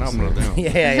Airline planes. Oh, not one of them.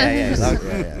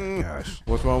 Yeah. Gosh.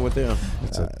 What's wrong with them?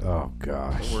 Oh,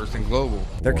 gosh. Worse than global.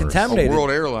 They're Worse. contaminated. World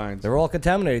Airlines. They're all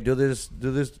contaminated. Do this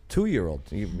 2-year-old.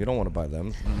 You don't want to buy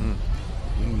them.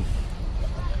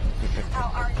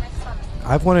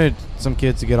 I've wanted some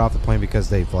kids to get off the plane because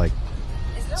they've, like,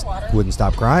 wouldn't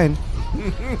stop crying.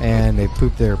 And they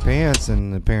poop their pants,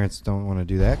 and the parents don't want to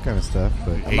do that kind of stuff.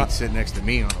 But I hate sitting next to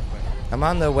me on a plane. I'm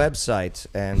on the website,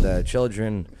 and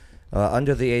children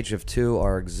under the age of 2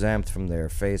 are exempt from their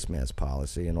face mask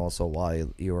policy, and also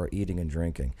while you are eating and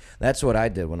drinking. That's what I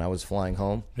did when I was flying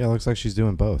home. yeah, it looks like she's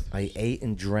doing both. I ate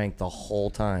and drank the whole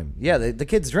time. Yeah, the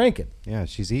kid's drinking. Yeah,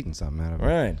 she's eating something out of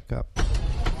Right. a cup.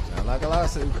 Sound like a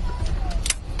lawsuit.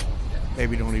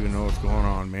 Baby don't even know what's going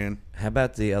on, man. How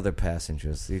about the other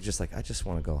passengers? You're just like, I just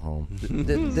want to go home.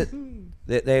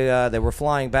 They were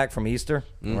flying back from Easter,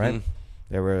 right?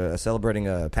 They were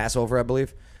celebrating Passover, I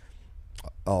believe.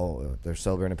 Oh, they're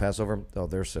celebrating Passover? Oh,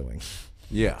 they're suing.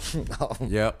 Yeah. Oh.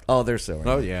 Yep. Oh, they're suing.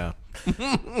 Oh, yeah.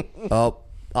 Oh,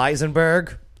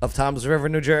 Eisenberg of Toms River,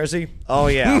 New Jersey. Oh,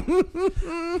 yeah.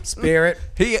 Spirit.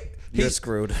 You're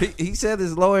screwed. He said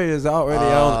his lawyer is already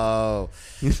on. Oh.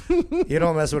 You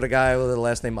don't mess with a guy with the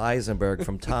last name Eisenberg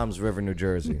from Toms River, New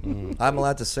Jersey. I'm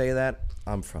allowed to say that.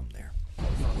 I'm from there.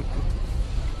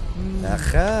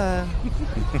 Aha.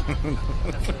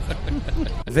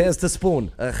 Where's the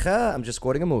spoon? Aha. I'm just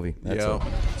quoting a movie. That's all.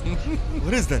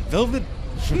 What is that, velvet?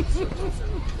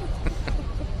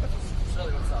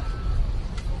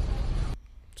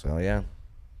 So, yeah.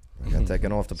 I got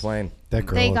taken off the plane. That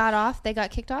girl. They got off? They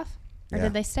got kicked off? Or Yeah.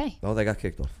 did they stay? Oh, they got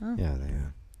kicked off. Yeah,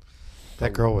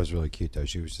 that girl was really cute, though.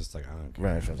 She was just like, I don't care.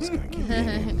 Right. I'm just going to keep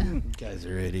eating. You guys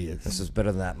are idiots. This is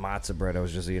better than that matzah bread I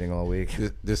was just eating all week.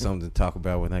 There's something to talk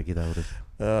about when I get older.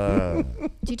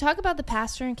 Do you talk about the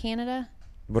pastor in Canada?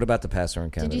 What about the pastor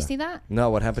in Canada? Did you see that? No,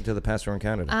 what happened to the pastor in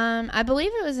Canada? I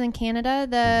believe it was in Canada.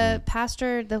 The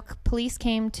pastor, the police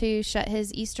came to shut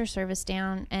his Easter service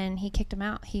down, and he kicked him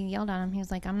out. He yelled at him. He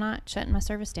was like, "I'm not shutting my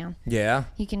service down. Yeah.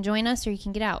 You can join us or you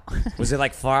can get out." Was it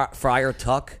like Friar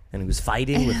Tuck, and he was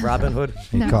fighting with Robin Hood?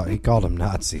 He called them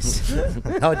Nazis.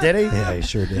 Oh, did he? Yeah, he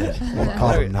sure did. He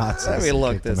called them Nazis. Let me and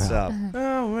look kicked them this out. up.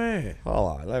 Oh man.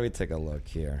 Hold on. Let me take a look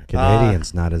here.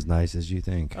 Canadians not as nice as you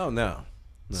think. Oh no.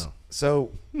 No.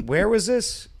 So where was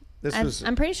this?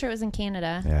 I'm pretty sure it was in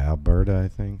Canada. Yeah, Alberta, I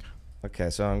think. Okay,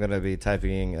 so I'm going to be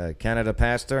typing in Canada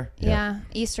pastor. Yeah,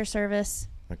 Easter service.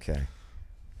 Okay.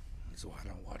 That's why I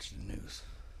don't watch the news.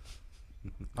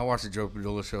 I watch the Joe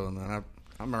Padula show, and then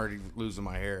I'm already losing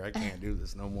my hair. I can't do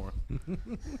this no more.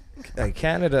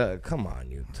 Canada, come on,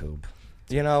 YouTube.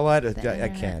 You know what? I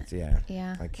can't. Yeah.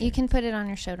 Yeah. I can't. You can put it on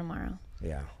your show tomorrow.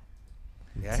 Yeah.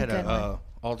 Yeah, I had a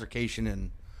altercation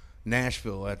in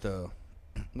Nashville at the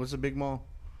what's the big mall?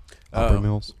 Opry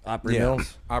Mills. Opry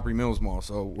Mills. Opry Mills Mall.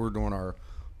 So we're doing our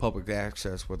public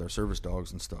access with our service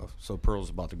dogs and stuff. So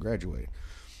Pearl's about to graduate.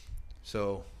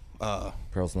 So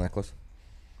Pearl's necklace.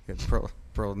 Yeah,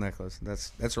 Pearl necklace.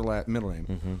 That's her middle name.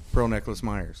 Mm-hmm. Pearl necklace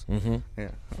Myers. Mm-hmm.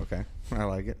 Yeah. Okay. I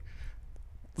like it.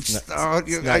 Not,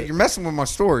 you're messing with my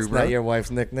story, bro. Not your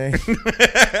wife's nickname.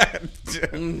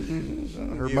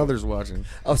 Her mother's watching.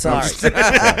 Oh, sorry.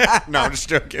 No, I'm just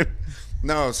joking.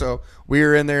 No, so we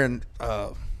were in there, and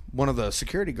one of the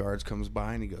security guards comes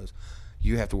by, and he goes,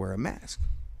 "You have to wear a mask."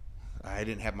 I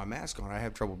didn't have my mask on. I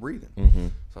have trouble breathing. Mm-hmm.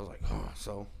 So I was like, "Oh,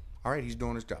 so all right, he's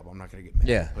doing his job. I'm not going to get mad."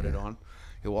 Yeah. Put it on.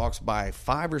 He walks by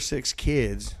 5 or 6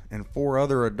 kids and 4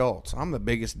 other adults. I'm the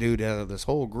biggest dude out of this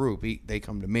whole group. They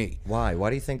come to me. Why? Why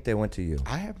do you think they went to you?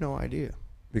 I have no idea.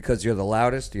 Because you're the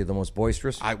loudest? You're the most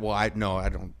boisterous? I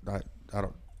don't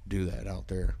do that out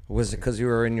there. Was it because you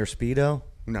were in your Speedo?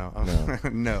 No.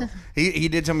 No. He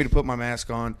did tell me to put my mask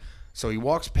on. So he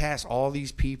walks past all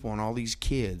these people and all these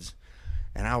kids,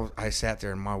 and I sat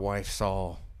there, and my wife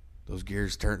saw those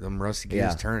gears turn, them rusty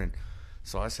gears turning.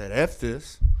 So I said, "F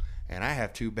this." And I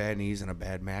have 2 bad knees and a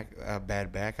bad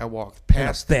back. I walked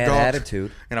past the dogs.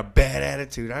 Attitude. And a bad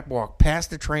attitude. I walked past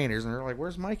the trainers, and they're like,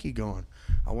 "Where's Mikey going?"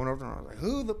 I went over there, and I was like,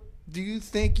 "Who do you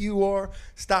think you are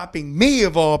stopping me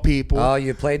of all people?" Oh,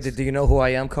 you played the "Do you know who I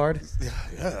am" card?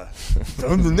 Yeah.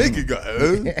 I'm the naked guy.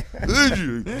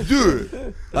 Do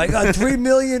it. I got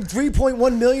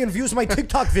 3.1 million views on my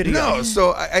TikTok video. No,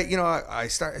 so I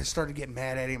started getting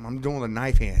mad at him. I'm doing the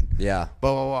knife hand. Yeah.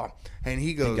 Blah blah blah. And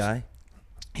he goes, "Hey, guy."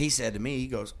 He said to me, he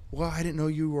goes, "Well, I didn't know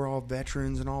you were all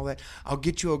veterans and all that. I'll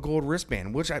get you a gold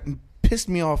wristband," which pissed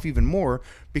me off even more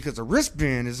because a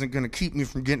wristband isn't going to keep me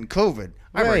from getting COVID.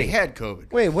 I've already had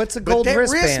COVID. Wait, what's a gold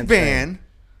wristband? But that wristband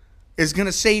is going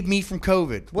to save me from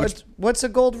COVID. What's a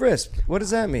gold wrist? What does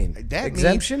that mean?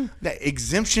 Exemption? That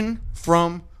exemption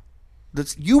from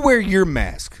you wear your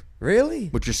mask. Really?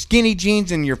 With your skinny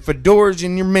jeans and your fedoras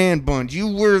and your man buns.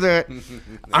 You wear that.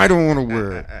 I don't want to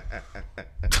wear it.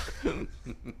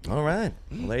 All right.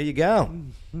 Well, there you go.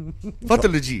 What the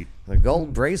legit? The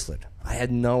gold bracelet. I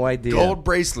had no idea. Gold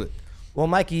bracelet. Well,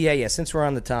 Mikey, yeah. Since we're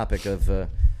on the topic of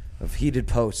heated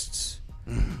posts,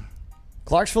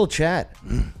 Clarksville chat,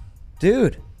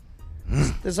 dude.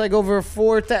 There's like over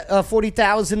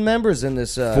 40,000 members in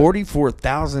this.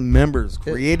 44,000 members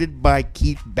created by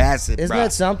Keith Bassett. Isn't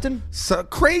that something? So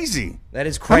crazy. That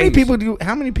is crazy.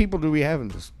 How many people do we have in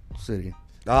this city?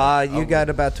 You got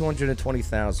about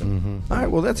 220,000. Mm-hmm. All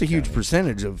right. Well, that's a huge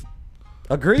percentage of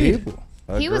Agreed. people.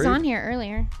 He was on here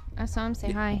earlier. I saw him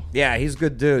say hi. Yeah, he's a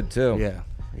good dude too. Yeah,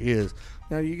 he is.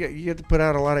 Now you get to put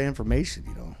out a lot of information.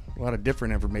 A lot of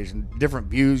different information, different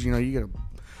views. You get a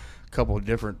couple of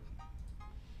different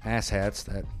asshats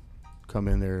that come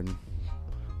in there and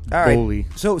bully.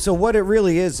 So what it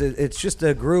really is, it's just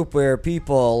a group where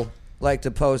people like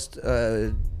to post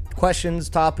questions,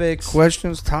 topics. Where's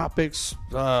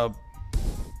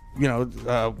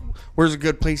a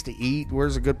good place to eat?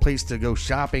 Where's a good place to go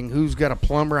shopping? Who's got a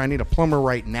plumber? I need a plumber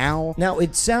right now. Now,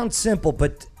 it sounds simple,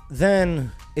 but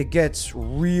then it gets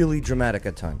really dramatic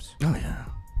at times. Oh, yeah.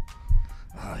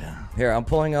 Here, I'm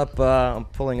pulling up some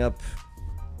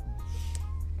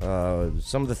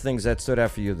of the things that stood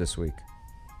out for you this week.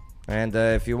 And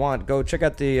if you want, go check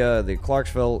out the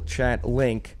Clarksville chat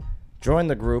link. Join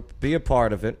the group. Be a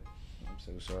part of it.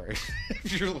 So sorry.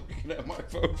 If you're looking at my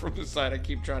phone from the side, I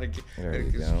keep trying to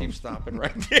keep stopping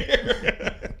right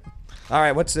there. All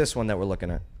right, what's this one that we're looking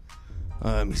at?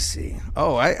 Let me see.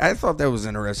 Oh, I thought that was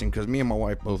interesting because me and my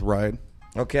wife both ride.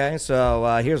 Okay,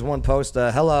 so here's one post.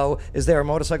 Hello, is there a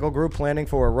motorcycle group planning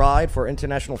for a ride for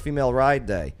International Female Ride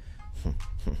Day?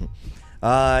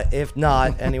 If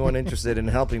not, anyone interested in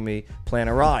helping me plan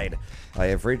a ride? I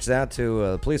have reached out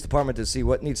to the police department to see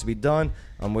what needs to be done.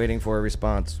 I'm waiting for a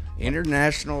response.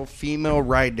 International Female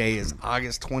Ride Day is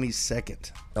August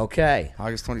 22nd. Okay.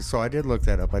 August 20th. So I did look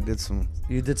that up. I did some.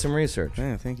 You did some research.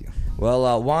 Yeah, thank you.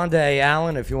 Well, Wanda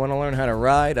Allen, if you want to learn how to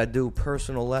ride, I do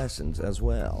personal lessons as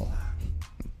well.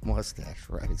 Mustache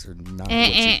rides are not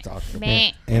what you're talking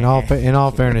about. In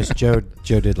all fairness, Joe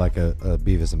did like a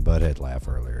Beavis and Butthead laugh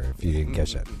earlier. If you didn't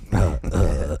catch that,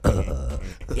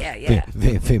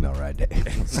 yeah. Female Ride Day.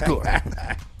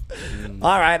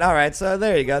 All right. So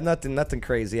there you go. Nothing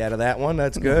crazy out of that one.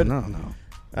 That's good. No.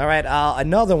 All right.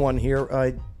 Another one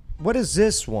here. What is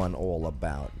this one all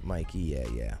about, Mikey?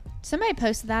 Yeah. Somebody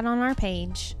posted that on our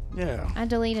page. Yeah. I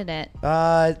deleted it.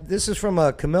 This is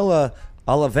from Camilla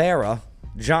Oliveira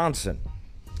Johnson.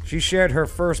 She shared her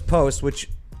first post, which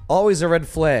always a red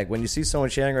flag. When you see someone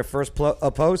sharing her first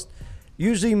post,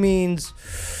 usually means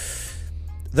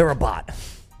they're a bot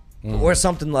or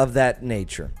something of that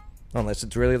nature, unless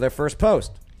it's really their first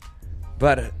post.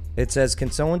 But it says,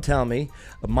 can someone tell me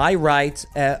my rights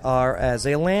are as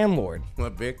a landlord?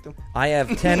 What victim? I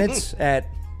have tenants at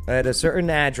a certain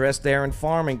address there in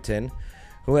Farmington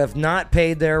who have not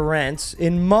paid their rents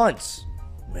in months.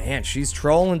 Man, she's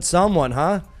trolling someone,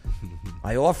 huh?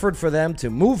 I offered for them to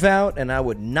move out, and I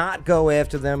would not go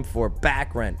after them for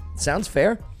back rent. Sounds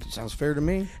fair? Sounds fair to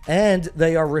me. And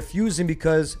they are refusing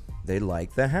because they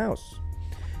like the house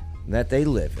that they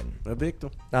live in. A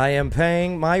victim. I am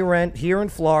paying my rent here in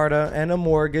Florida and a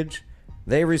mortgage.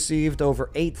 They received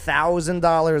over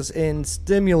 $8,000 in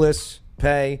stimulus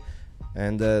pay,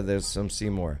 and there's some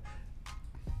Seymour.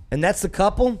 And that's the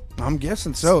couple? I'm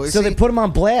guessing so. So they put them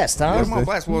on blast, huh? Put them on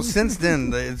blast. Well, since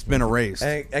then, it's been erased.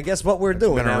 I guess what we're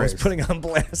doing now is erased. putting on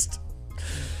blast.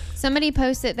 Somebody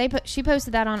posted. She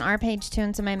posted that on our page too,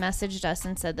 and somebody messaged us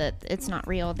and said that it's not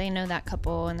real. They know that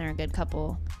couple, and they're a good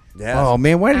couple. Yeah. Oh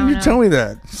man, why didn't you tell me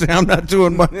that? See, I'm not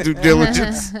doing my due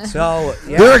diligence. So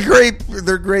yeah.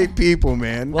 They're great people,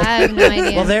 man. I have no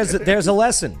idea. Well, there's a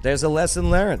lesson. There's a lesson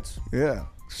learned. Yeah,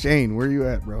 Shane, where you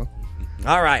at, bro?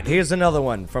 All right, here's another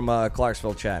one from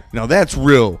Clarksville chat. No, that's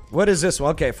real. What is this one?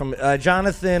 Okay, from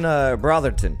Jonathan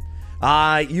Brotherton.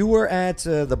 You were at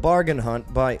the bargain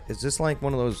hunt by. Is this like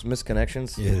one of those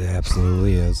misconnections? It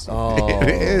absolutely is. Oh, it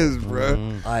is,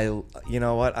 bro. You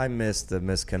know what? I missed the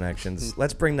misconnections.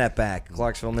 Let's bring that back.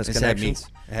 Clarksville misconnections.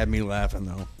 It had me laughing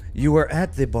though. You were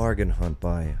at the bargain hunt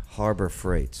by Harbor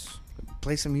Freights.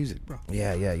 Play some music, bro.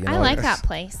 Yeah. You know I like that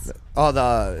place. Oh,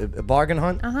 the bargain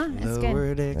hunt. It's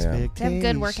good. They have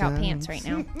good workout pants right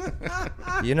now.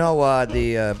 You know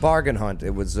the bargain hunt. It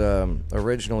was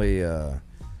originally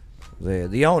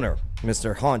the owner,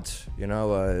 Mr. Hunt. You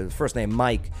know, first name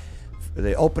Mike.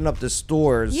 They opened up the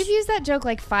stores. You've used that joke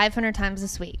like 500 times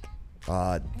this week.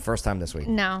 First time this week.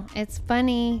 No, it's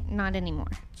funny. Not anymore.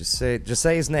 Just say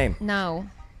his name. No.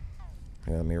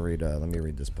 Yeah, let me read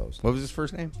this post. What was his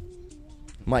first name?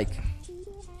 Mike.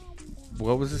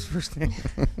 What was his first name?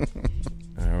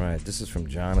 All right, this is from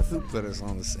Jonathan. Put us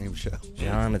on the same show.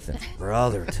 Jonathan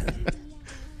Brotherton.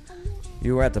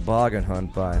 You were at the bargain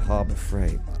hunt by Harbor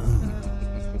Freight.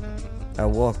 I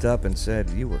walked up and said,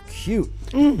 "You were cute.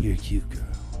 You're cute, girl."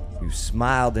 You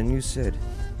smiled and you said,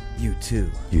 "You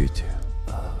too." You too.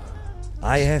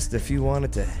 I asked if you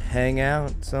wanted to hang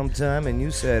out sometime, and you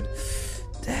said,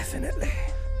 "Definitely."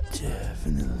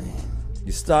 Definitely.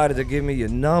 You started to give me your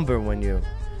number when your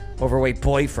overweight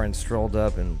boyfriend strolled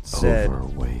up and said,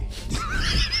 Overweight.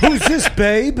 "Who's this,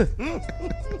 babe?"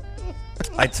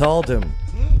 I told him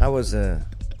I was an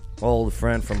old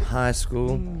friend from high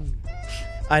school.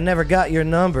 I never got your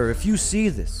number. If you see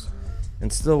this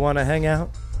and still want to hang out,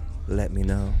 let me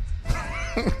know.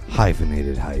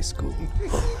 Hyphenated high school.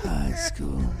 High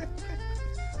school.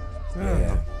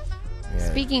 Yeah.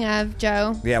 Speaking of,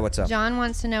 Joe. Yeah, what's up? John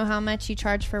wants to know how much you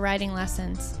charge for riding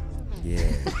lessons. Yeah.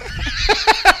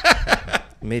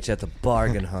 Meet you at the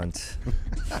bargain hunt.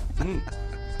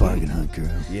 Bargain hunt, girl.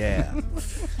 Yeah.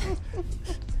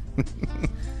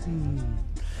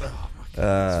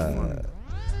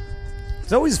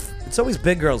 It's always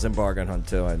big girls in bargain hunt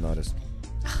too. I noticed.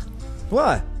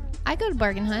 What? I go to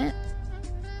bargain hunt.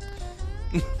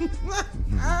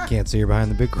 Can't see her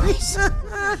behind the big girls.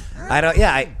 I don't.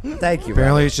 Yeah. Thank you.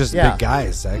 Apparently, Robert. it's just Yeah. big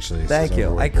guys. Actually, Thank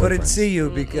you. I couldn't see you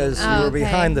because you were okay.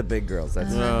 behind the big girls.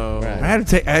 That's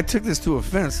right. I took this to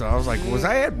offense. So I was like, was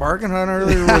I at bargain hunt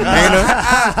earlier with Dana?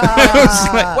 I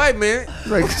was like, Wait a minute.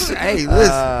 hey,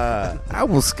 listen, I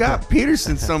will Scott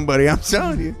Peterson somebody. I'm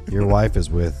telling you. Your wife is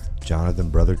with Jonathan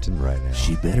Brotherton right now.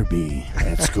 She better be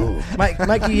at school.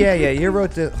 Mikey, yeah, you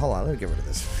wrote the. Hold on, let me get rid of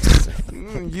this.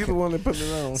 You're the one that put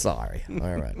it on. Sorry.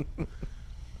 All right.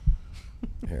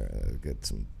 Here, get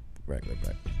some regular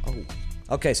bread. Oh.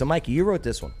 Okay, so Mikey, you wrote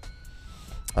this one.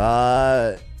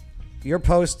 Your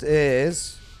post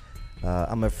is,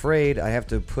 I'm afraid I have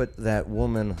to put that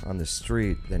woman on the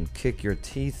street, then kick your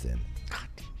teeth in.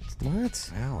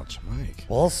 What? Ouch, Mike.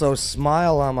 Also,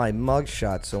 smile on my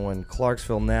mugshot so when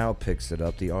Clarksville Now picks it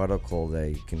up, the article,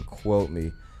 they can quote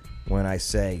me when I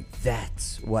say,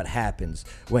 that's what happens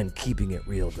when keeping it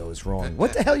real goes wrong.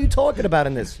 What the hell are you talking about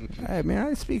in this? Hey, man,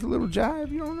 I speak a little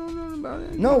jive. You don't know nothing about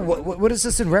it. No, what is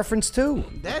this in reference to?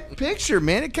 That picture,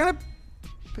 man, it kind of...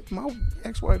 My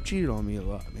ex-wife cheated on me a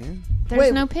lot, man.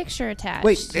 There's no picture attached.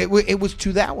 Wait, it was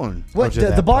to that one. What,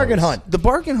 the bargain hunt? The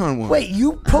bargain hunt one. Wait,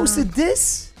 you posted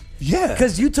this? Yeah.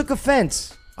 Because you took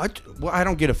offense. I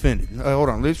don't get offended. Hold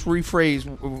on. Let's rephrase.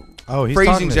 He's phrasing's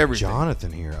talking to everything.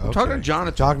 Jonathan here. Okay. I'm talking to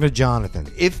Jonathan. Talking to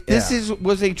Jonathan. If this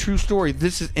was a true story,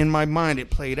 this is in my mind.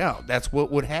 It played out. That's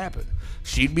what would happen.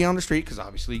 She'd be on the street because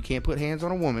obviously you can't put hands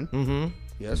on a woman. Mm-hmm.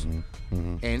 Yes.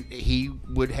 Mm-hmm. And he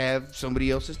would have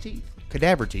somebody else's teeth,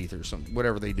 cadaver teeth or something,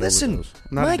 whatever they do. Listen, with those.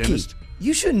 Not a Mikey, dentist.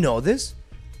 you should know this.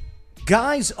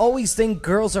 Guys always think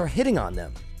girls are hitting on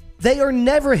them. They are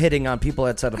never hitting on people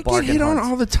outside of bargain I get hit on hunts.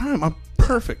 all the time. I'm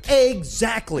perfect.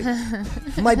 Exactly.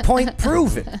 My point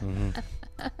proven.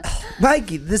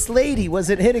 Mikey, this lady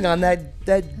wasn't hitting on that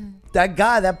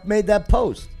guy that made that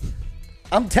post.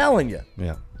 I'm telling you.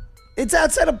 Yeah. It's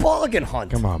outside a bargain hunt.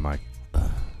 Come on, Mike.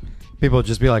 People would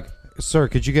just be like, sir,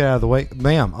 could you get out of the way?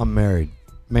 Ma'am, I'm married.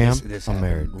 Ma'am, This I'm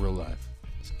married. in real life.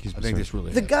 Excuse me, I think sir. this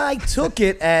really The guy took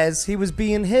it as he was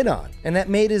being hit on, and that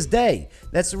made his day.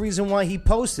 That's the reason why he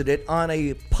posted it on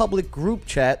a public group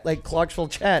chat like Clarksville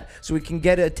Chat, so he can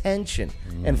get attention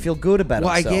and feel good about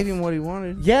Well, himself. I gave him what he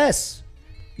wanted. Yes.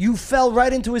 You fell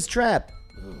right into his trap.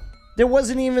 There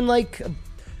wasn't even like...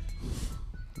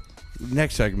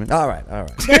 Next segment. All right.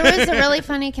 There was a really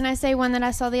funny, can I say one that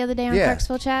I saw the other day on Yeah.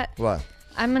 Clarksville Chat? What?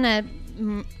 I'm going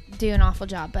to do an awful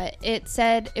job, but it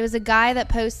said it was a guy that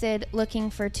posted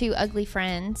looking for two ugly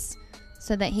friends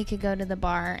so that he could go to the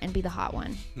bar and be the hot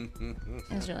one.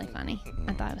 It was really funny.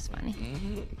 I thought it was funny.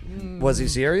 Was he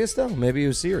serious, though? Maybe he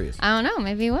was serious. I don't know.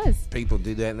 Maybe he was. People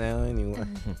do that now anyway.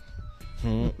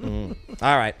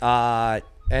 All right.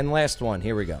 And last one.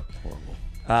 Here we go.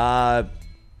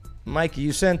 Mikey,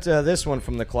 you sent this one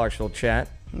from the Clarksville Chat.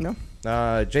 No.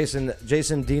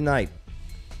 Jason D. Knight.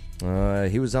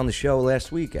 He was on the show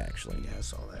last week, actually. Yeah, I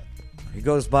saw that. He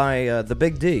goes by the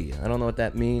Big D. I don't know what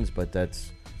that means, but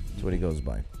that's what he goes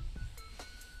by.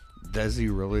 Does he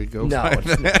really go No. by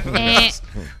that?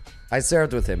 I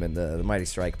served with him in the Mighty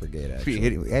Strike Brigade,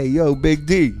 actually. Hey, yo, Big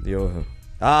D. Yo.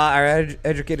 Our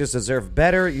educators deserve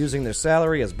better, using their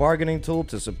salary as bargaining tool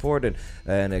to support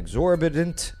an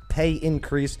exorbitant pay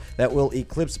increase that will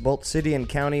eclipse both city and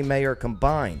county mayor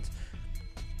combined.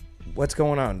 What's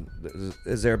going on?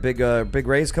 Is there a big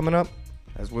raise coming up?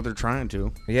 That's what they're trying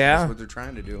to. Yeah? That's what they're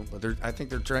trying to do. But I think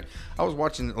they're trying. I was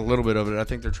watching a little bit of it. I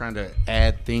think they're trying to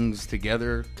add things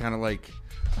together, kind of like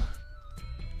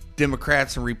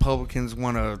Democrats and Republicans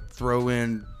want to throw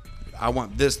in. I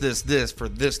want this for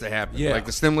this to happen. Yeah. Like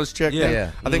the stimulus check Yeah. thing.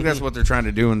 Yeah. I think that's what they're trying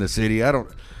to do in the city. I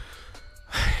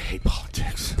hate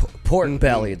politics. Pork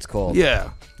belly, it's called.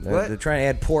 Yeah. They're trying to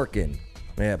add pork in.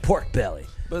 Yeah, pork belly.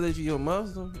 But if you're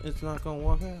Muslim, it's not going to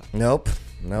work out. Nope.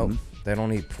 They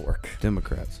don't eat pork.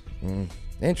 Democrats.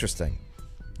 Interesting.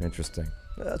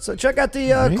 So check out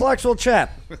the Clarksville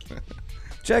Chat.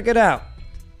 Check it out.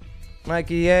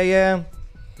 Mikey, yeah.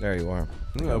 There you are.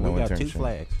 Yeah, we got 2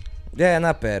 flags. Yeah,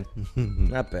 not bad.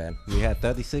 Not bad. We had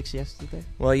 36 yesterday.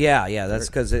 Well, yeah. That's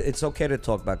because it's okay to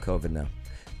talk about COVID now.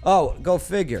 Oh, go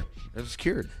figure. It was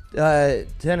cured.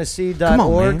 Tennessee.org,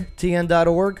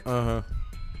 tn.org. Uh-huh.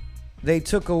 They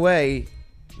took away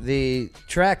the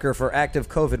tracker for active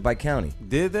COVID by county.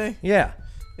 Did they? Yeah.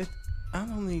 I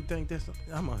don't even think that's...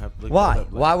 I'm going to have to look Why? that up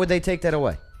later. Why would they take that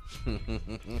away? Do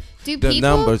The people?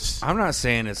 numbers. I'm not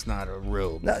saying it's not a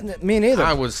real. No, me neither.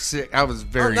 I was sick. I was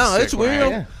very no, sick. it's when I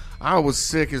real. had it. I was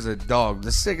sick as a dog.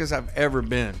 The sickest I've ever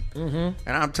been. Mm-hmm.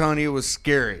 And I'm telling you, it was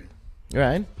scary.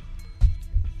 Right.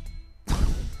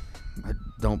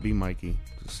 Don't be Mikey.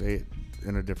 Just say it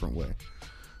in a different way.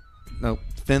 No,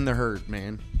 thin the herd,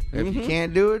 man. If you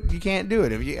can't do it, you can't do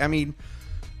it.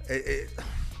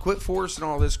 Quit forcing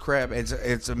all this crap.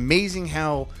 It's amazing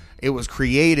how it was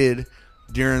created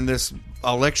during this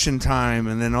election time,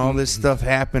 and then all this stuff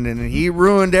happened, and he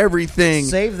ruined everything.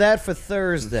 Save that for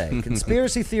Thursday.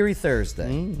 Conspiracy Theory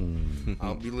Thursday.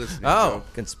 I'll be listening. Oh.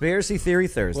 Conspiracy Theory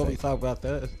Thursday. What we talk about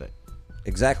Thursday?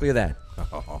 Exactly that.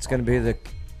 It's going to be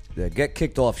the Get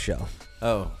Kicked Off show.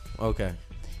 Oh, okay.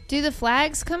 Do the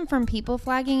flags come from people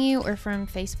flagging you or from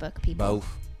Facebook people?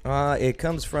 Both. It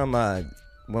comes from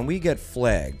when we get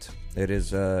flagged. It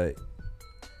is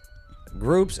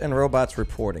groups and robots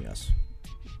reporting us.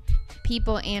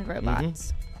 People and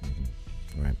robots.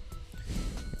 Mm-hmm. Right.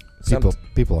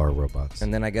 People are robots.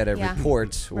 And then I get a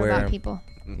report where Robot people.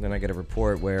 Then I get a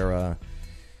report where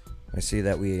I see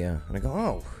that we and I go,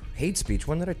 oh, hate speech.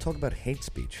 When did I talk about hate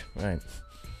speech? Right.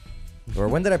 Or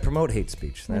when did I promote hate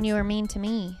speech? When you were mean to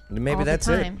me. Maybe all that's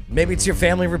the it. time. Maybe it's your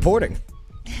family reporting.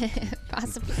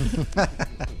 Possibly.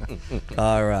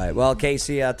 All right. Well,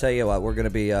 Casey, I'll tell you what. We're going to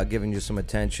be giving you some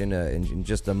attention in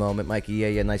just a moment. Mikey,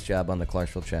 yeah, nice job on the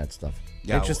Clarksville chat stuff.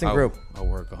 Yeah, Interesting group. I'll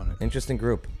work on it. Interesting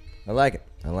group. I like it.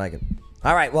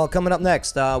 All right. Well, coming up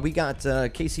next, we got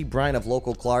Casey Bryan of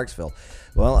local Clarksville.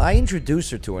 Well, I introduced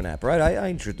her to an app, right? I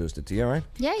introduced it to you, right?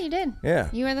 Yeah, you did. Yeah.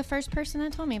 You were the first person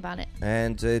that told me about it.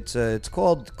 And it's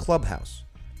called Clubhouse,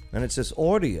 and it's this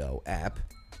audio app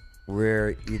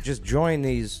where you just join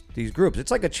these groups.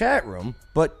 It's like a chat room,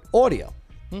 but audio.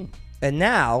 And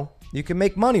now you can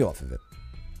make money off of it.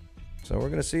 So we're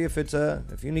gonna see if it's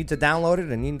if you need to download it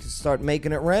and you need to start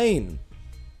making it rain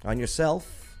on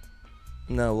yourself.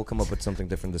 No, we'll come up with something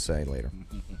different to say later.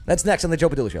 That's next on the Joe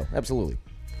Padula Show. Absolutely.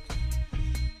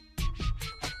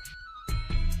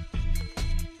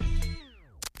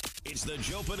 It's the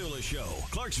Joe Padula Show,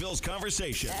 Clarksville's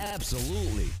conversation.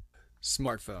 Absolutely.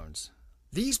 Smartphones.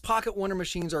 These pocket wonder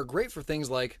machines are great for things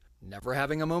like never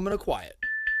having a moment of quiet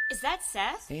Is that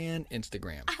Seth? and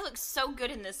Instagram. I look so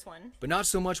good in this one. But not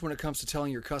so much when it comes to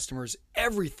telling your customers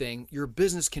everything your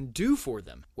business can do for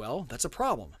them. Well, that's a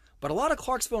problem. But a lot of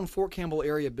Clarksville and Fort Campbell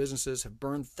area businesses have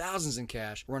burned thousands in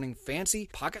cash running fancy,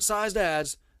 pocket-sized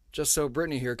ads just so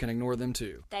Brittany here can ignore them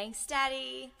too. Thanks,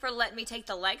 Daddy, for letting me take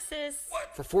the Lexus.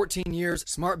 For 14 years,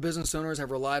 smart business owners have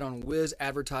relied on Wiz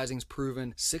Advertising's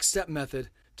proven 6-step method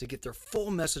to get their full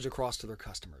message across to their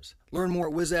customers. Learn more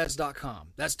at wizads.com.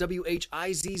 That's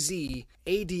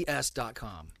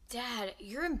WHIZZADS.com. Dad,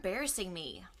 you're embarrassing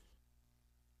me.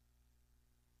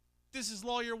 This is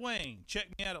Lawyer Wayne.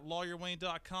 Check me out at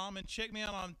lawyerwayne.com and check me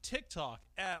out on TikTok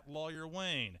at Lawyer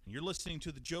Wayne. You're listening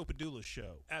to the Joe Padula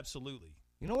Show. Absolutely.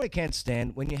 You know what I can't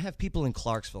stand? When you have people in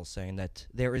Clarksville saying that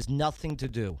there is nothing to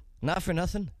do. Not for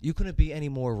nothing, you couldn't be any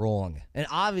more wrong. And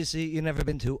obviously, you've never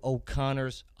been to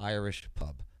O'Connor's Irish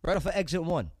Pub. Right off of Exit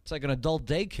 1. It's like an adult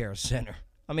daycare center.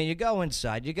 I mean, you go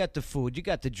inside, you got the food, you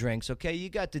got the drinks, okay? You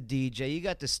got the DJ, you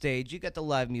got the stage, you got the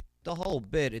live music. The whole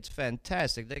bit, it's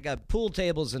fantastic. They got pool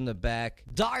tables in the back,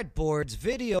 dartboards,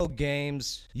 video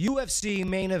games, UFC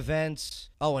main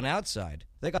events. Oh, and outside,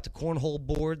 they got the cornhole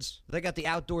boards. They got the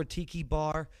outdoor tiki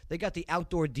bar. They got the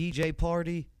outdoor DJ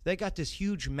party. They got this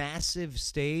huge, massive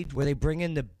stage where they bring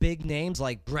in the big names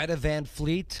like Greta Van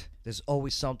Fleet. There's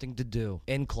always something to do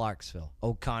in Clarksville.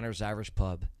 O'Connor's Irish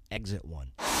Pub, Exit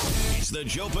 1. It's the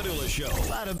Joe Padula Show.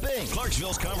 Bada bing.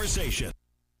 Clarksville's conversation.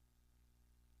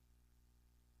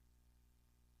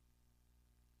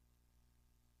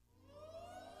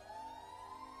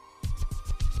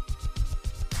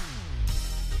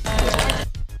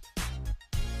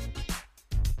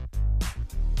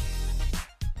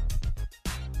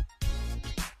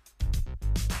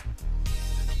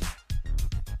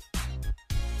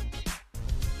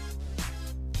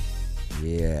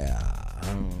 Yeah.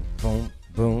 Boom,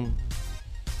 boom.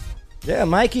 Yeah,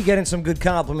 Mikey getting some good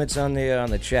compliments on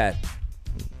the chat.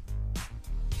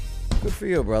 Good for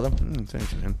you, brother.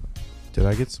 Thanks, man. Did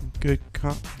I get some good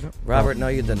Robert, no,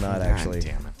 you did not, actually.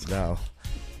 damn it. No.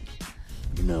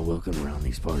 You're not welcome around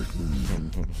these parts.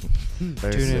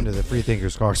 Tune into the Free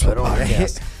Thinkers Clarksville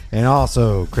podcast and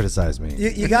also criticize me.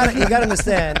 You got to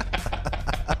understand.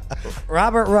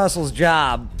 Robert Russell's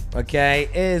job, okay,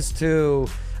 is to,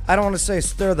 I don't want to say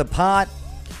stir the pot,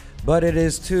 but it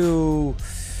is to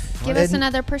Give us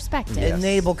another perspective.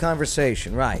 Enable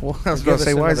conversation, right? Well, I was going to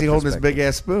say, why is he holding this big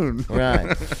ass spoon?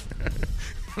 Right.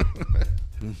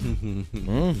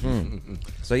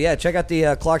 So yeah, check out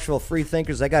the Clarksville Free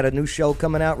Thinkers. They got a new show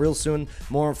coming out real soon.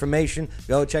 More information,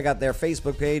 go check out their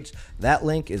Facebook page. That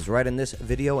link is right in this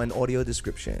video and audio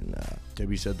description.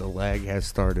 Debbie said the lag has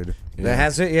started. That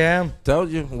has it, yeah. Told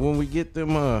you when we get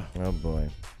them. Oh boy,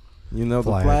 you know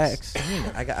the flags.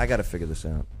 I got to figure this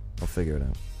out. I'll figure it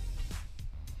out.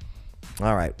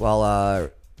 All right.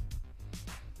 Well,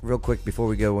 real quick before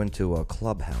we go into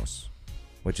Clubhouse,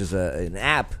 which is an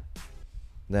app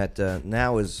that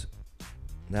now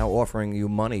offering you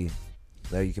money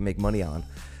that you can make money on.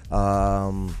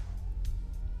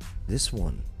 This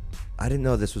one, I didn't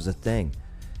know this was a thing.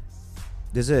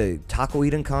 There's a taco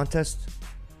eating contest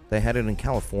They had it in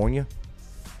California.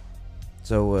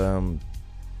 So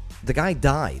the guy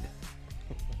died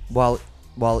while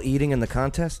eating in the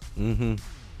contest. Mm-hmm.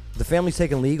 The family's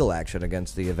taking legal action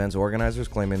against the event's organizers,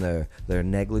 claiming their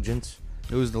negligence.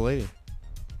 Who's the lady?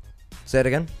 Say it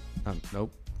again.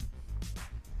 Nope.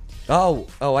 Oh,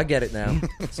 I get it now.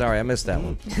 Sorry, I missed that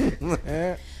one.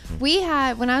 We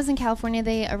had, when I was in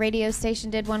California, a radio station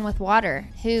did one with water.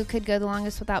 Who could go the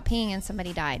longest without peeing, and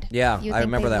somebody died. Yeah, You'd I think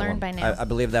remember they'd that learn one. By now. I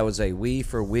believe that was a we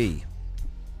for we.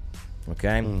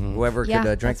 Okay? Whoever Yeah,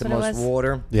 could drink that's the what it most was.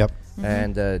 water Yep.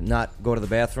 and not go to the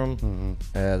bathroom,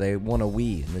 they won a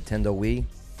Wii, Nintendo Wii.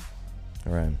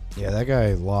 All right. Yeah, that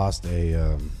guy lost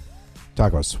a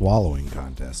talk about swallowing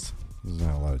contest. There's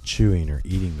not a lot of chewing or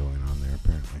eating going on there,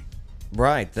 apparently.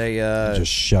 Right. They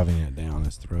just shoving it down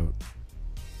his throat.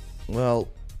 Well,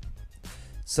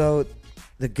 so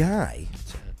the guy.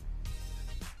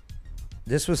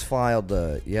 This was filed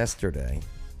yesterday.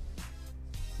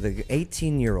 The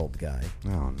 18-year-old guy.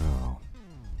 Oh no.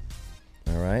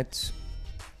 All right.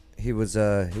 He was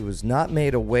not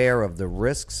made aware of the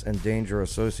risks and danger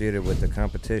associated with the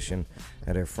competition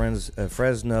at a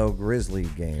Fresno Grizzly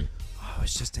game. Oh,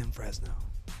 it's just in Fresno.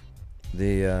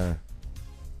 The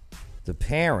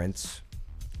parents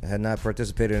had not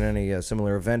participated in any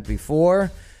similar event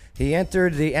before. He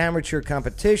entered the amateur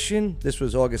competition. This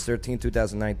was August 13,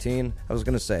 2019. I was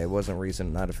going to say it wasn't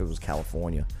recent, not if it was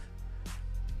California.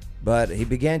 But he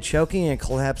began choking and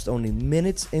collapsed only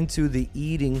minutes into the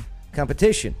eating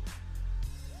competition.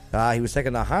 He was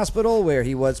taken to the hospital where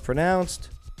he was pronounced.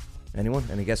 Anyone?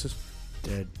 Any guesses?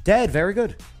 Dead. Dead. Very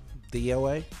good.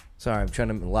 DOA? Sorry, I'm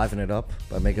trying to liven it up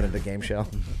by making it a game show.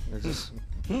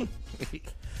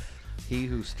 He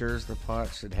who stirs the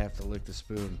pot should have to lick the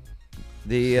spoon.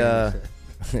 Yes.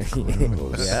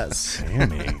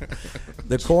 Sammy.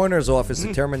 The coroner's office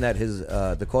determined that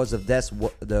the cause of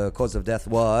death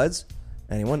was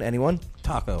anyone?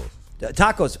 Tacos.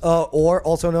 Tacos, or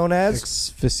also known as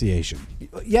asphyxiation.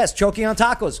 Yes, choking on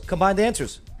tacos. Combined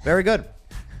answers. Very good.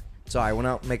 Sorry, we're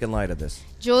not making light of this.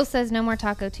 Jules says no more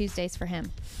Taco Tuesdays for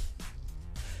him.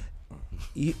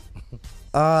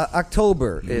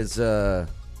 October is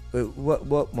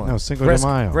what month? No, Cinco de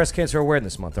Mayo. Breast Cancer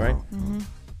Awareness Month, right?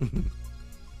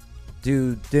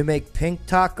 Do they make pink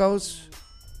tacos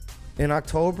in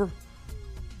October?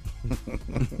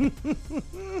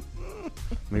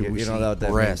 Maybe you we don't know what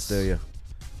that means, do you?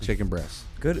 Chicken breast.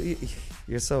 Good.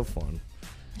 You're so fun.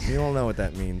 You don't know what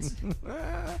that means.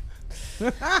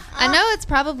 I know it's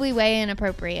probably way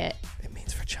inappropriate. It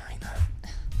means vagina.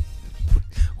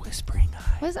 Whispering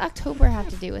eye. What does October have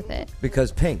to do with it?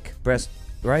 Because pink breast,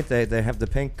 right? They have the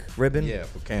pink ribbon. Yeah,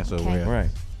 for cancer. Okay. Yeah. Right.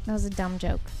 That was a dumb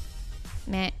joke.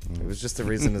 Meh. It was just a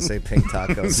reason to say pink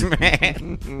tacos.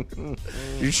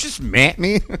 You just met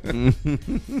me.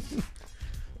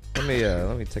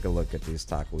 Let me take a look at these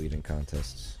taco eating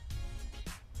contests.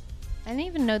 I didn't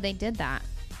even know they did that.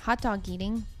 Hot dog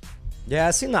eating. Yeah,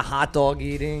 I seen the hot dog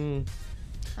eating.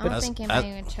 I don't think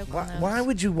anybody would choke on those. Why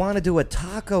would you want to do a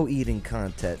taco eating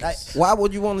contest? Why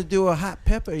would you want to do a hot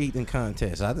pepper eating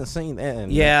contest? I done seen that.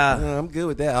 And Yeah. I'm good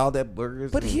with that. All that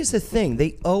burgers. But here's the thing: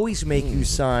 they always make you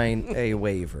sign a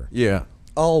waiver. Yeah.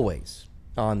 Always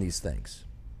on these things.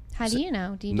 How do you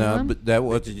know? Do you do No, them? but that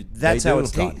was That's how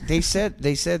it's done. They said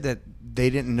that they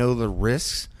didn't know the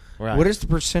risks. Right. What is the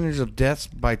percentage of deaths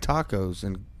by tacos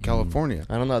in California?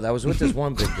 I don't know. That was with this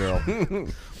one big girl.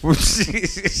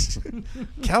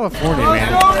 California,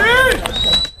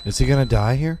 man. Is he gonna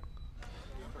die here?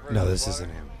 No, this isn't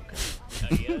him.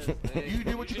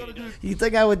 You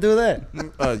think I would do that?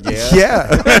 Yeah.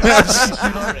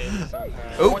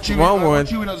 Oops, wrong one.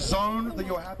 you in a zone that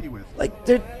you're happy with. Like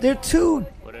they're too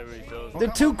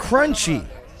crunchy.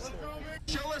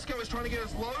 Shalesko is trying to get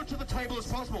as low to the table as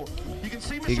possible. You can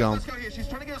see He gone. Shalesko here. She's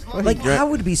trying to get as low. Like how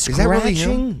would it be that really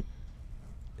scratching? him?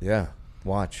 Yeah,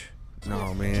 watch.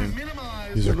 No, man.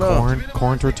 These are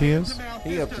corn tortillas.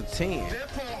 He up to 10.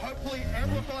 Therefore, hopefully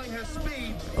amplifying her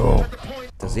speed. Oh.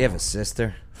 Does he have a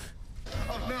sister?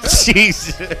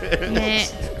 Jesus. Meh.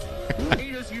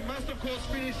 Eaters, you must of course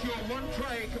finish your one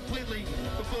tray completely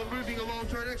before moving along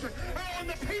to our next one. Oh, and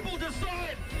the people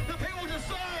decide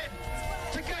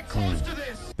to get close to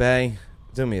this. Bay,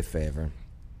 do me a favor.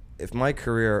 If my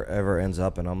career ever ends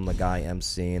up and I'm the guy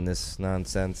emceeing this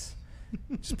nonsense,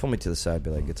 just pull me to the side and be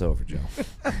like, it's over, Joe.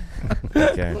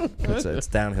 Okay? It's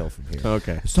downhill from here.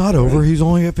 Okay. It's not over. He's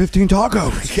only at 15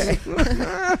 tacos. Okay.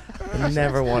 I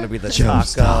never want to be the Joe, taco.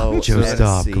 stop. Joe,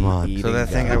 stop. MC Come on. eating So that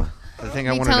thing guy. I think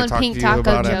I Me wanted to telling talk to pink you taco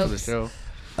about after the jokes. show.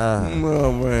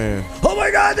 Oh, man. Oh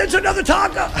my God, there's another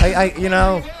taco! I you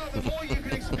know, Before you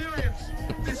can experience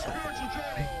this spiritual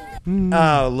journey,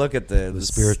 Oh, look at The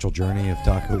spiritual journey of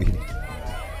taco eating.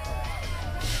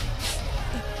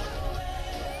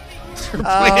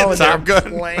 Oh, Top they're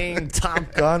Gun. playing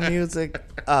Top Gun music.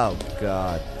 Oh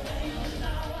God.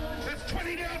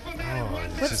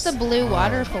 What's the blue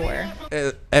water for?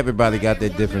 Everybody got their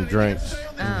different drinks.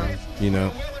 Oh. You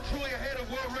know.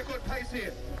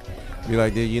 Be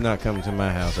like, dude, you're not coming to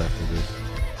my house after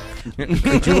this.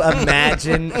 Could you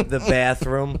imagine the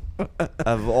bathroom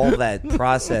of all that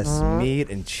processed meat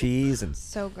and cheese and?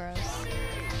 So gross.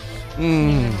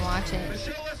 Can't even watch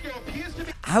it.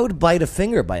 I would bite a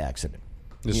finger by accident.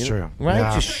 It's You know, true. right?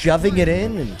 Yeah. Just shoving it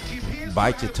in and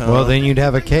Bite your tongue. Well, then you'd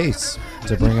have a case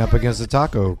to bring up against the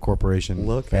Taco Corporation.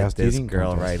 look fast at this eating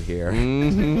girl contest. right here.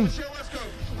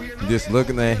 Just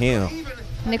looking at him.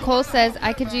 Nicole says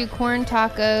I could do corn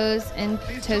tacos and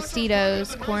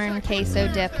Tostitos corn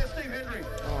queso dip.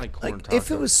 I like corn Like, if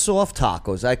it was soft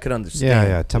tacos, I could Yeah, understand.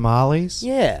 yeah. Tamales?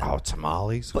 Yeah. Oh,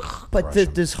 tamales. But Crush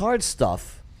 'em. this hard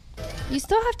stuff. You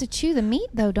still have to chew the meat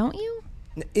though, don't you?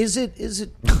 Is it Is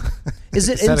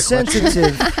that a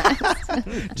insensitive?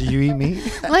 Do you eat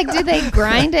meat? Like, do they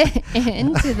grind it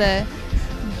into the?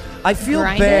 I feel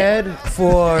Grind bad it?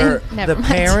 for Never the mind.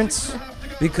 parents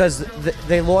because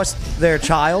they lost their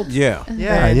child. Yeah.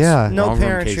 Yeah, And yeah. No Wrong room,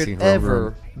 parent Casey, should wrong ever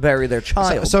room. bury their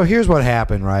child. So here's what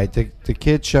happened, right? The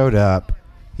kid showed up.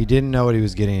 He didn't know what he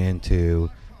was getting into.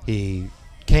 He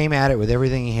came at it with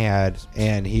everything he had,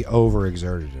 and he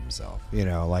overexerted himself. You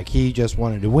know, like he just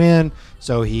wanted to win,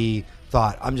 so he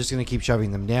thought, I'm just going to keep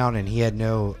shoving them down, and he had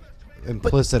no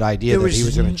implicit idea that he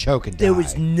was going to choke and die. There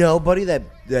was nobody that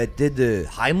did the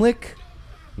Heimlich.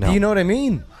 No. Do you know what I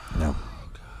mean? No.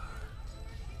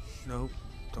 Nope.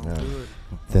 Don't do it.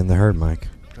 Then the herd, Mike.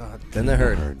 God. Then the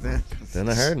herd. Then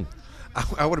the herd.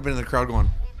 I would have been in the crowd going,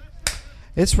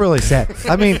 It's really sad.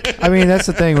 I mean, that's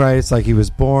the thing, right? It's like he was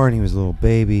born, he was a little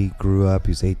baby, grew up,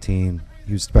 he was 18,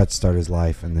 he was about to start his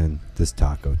life, and then this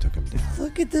taco took him down.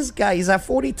 Look at this guy. He's at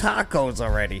 40 tacos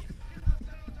already.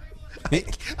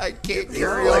 I can't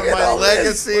carry Look on at my all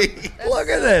this. legacy. Look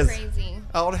at this. Crazy.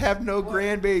 I'll have no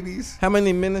grandbabies. How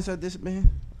many minutes had this been?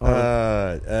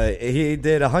 He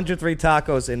did 103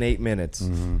 tacos in 8 minutes.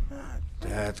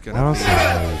 That's I don't gonna see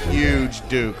how be a huge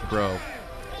Duke, bro.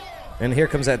 And here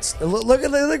comes that. Look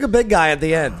at big guy at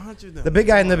the end. The big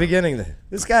guy in the beginning.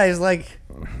 This guy is like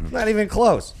not even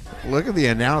close. Look at the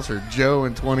announcer, Joe,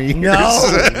 in 20 years. No, no.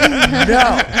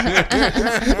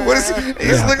 What is he?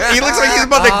 He looks like he's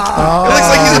about to. Oh, he looks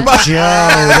like he's about.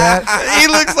 Joe, he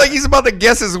looks like he's about to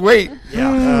guess his weight.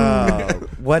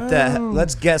 What the?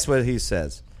 Let's guess what he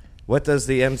says. What does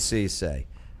the MC say?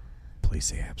 Please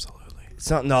say absolutely.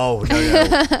 No.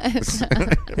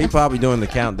 He probably doing the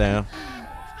countdown.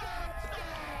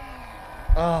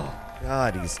 Oh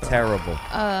God, he's terrible.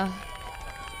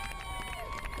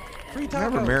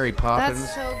 Remember Mary Poppins?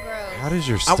 That's so gross. How does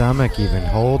your stomach even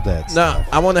hold that No, stuff?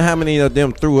 I wonder how many of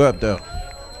them threw up though.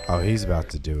 Oh, he's about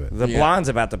to do it. The blonde's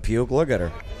about to puke. Look at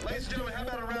her. Ladies and gentlemen, how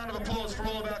about a round of applause for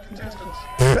all of our contestants?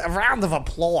 A round of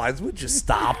applause. Would you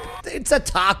stop? It's a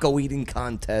taco eating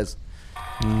contest.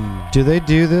 Do they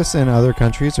do this in other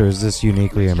countries, or is this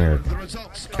uniquely American?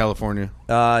 California.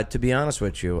 To be honest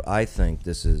with you, I think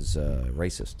this is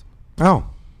racist. Oh,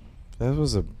 that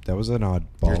was an odd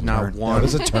ball. There's not turn. one. That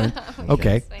was a turn.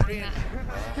 Okay,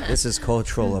 This is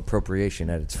cultural appropriation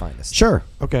at its finest. sure.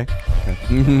 Okay.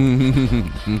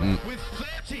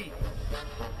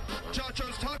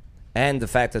 And the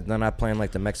fact that they're not playing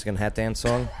like the Mexican hat dance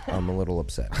song, I'm a little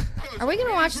upset. Are we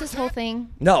gonna watch this whole thing?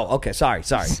 No, okay, sorry.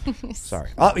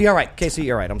 Oh, you're right, Casey.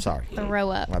 You're right. I'm sorry. Throw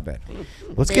up. My bad.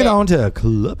 Let's get on to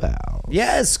Clubhouse.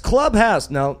 Yes, Clubhouse.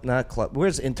 No, not Club.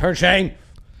 Where's intern Shane?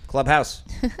 Clubhouse.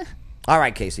 All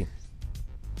right, Casey.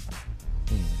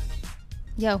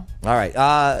 Yo, All right.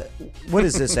 What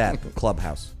is this app?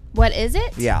 Clubhouse. what is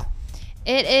it? Yeah.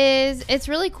 It is. It's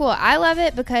really cool. I love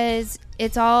it because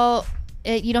it's all.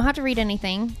 You don't have to read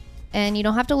anything, and you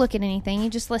don't have to look at anything. You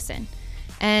just listen.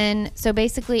 And so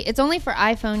basically, it's only for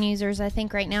iPhone users, I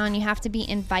think, right now, and you have to be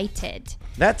invited.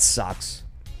 That sucks.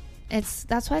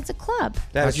 That's why it's a club.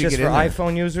 That's How'd you just get for in there?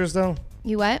 iPhone users, though.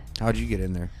 You what? How'd you get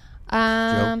in there?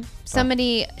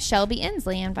 Somebody, Shelby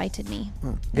Inslee, invited me.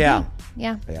 Yeah.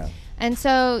 Yeah. Yeah. And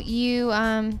so you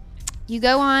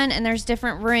go on, and there's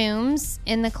different rooms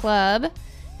in the club,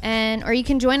 or you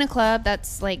can join a club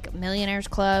that's like Millionaires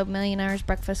Club, Millionaires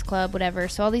Breakfast Club, whatever.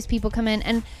 So all these people come in,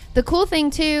 and the cool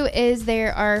thing too is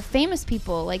there are famous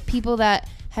people, like people that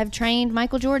have trained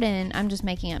Michael Jordan. I'm just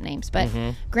making up names, but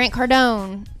Grant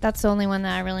Cardone. That's the only one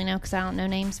that I really know because I don't know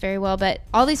names very well. But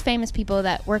all these famous people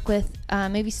that work with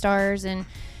movie stars and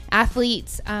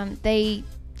athletes, they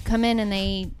come in and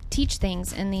they teach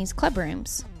things in these club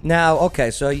rooms. Now, okay,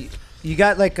 so you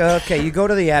got like you go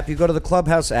to the app, you go to the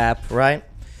Clubhouse app, right?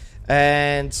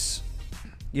 And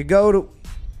you go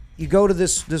to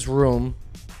this room,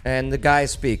 and the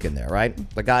guy's speaking there, right?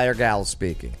 The guy or gal is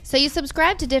speaking. So you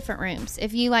subscribe to different rooms.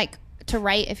 If you like to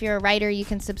write, if you're a writer, you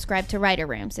can subscribe to writer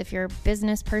rooms. If you're a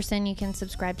business person, you can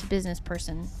subscribe to business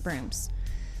person rooms,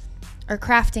 or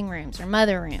crafting rooms, or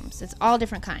mother rooms. It's all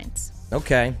different kinds.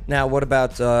 Okay. Now, what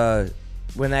about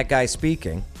when that guy's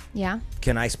speaking? Yeah.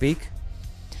 Can I speak?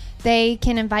 They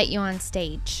can invite you on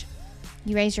stage.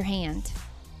 You raise your hand.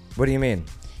 What do you mean?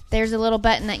 There's a little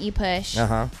button that you push,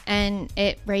 Uh-huh. and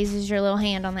it raises your little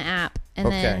hand on the app, and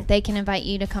Okay. then they can invite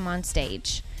you to come on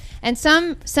stage. And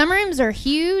some rooms are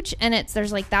huge, and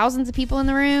there's like thousands of people in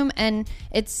the room, and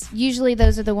it's usually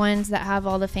those are the ones that have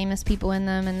all the famous people in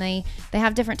them, and they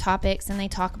have different topics, and they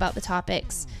talk about the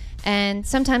topics. And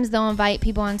sometimes they'll invite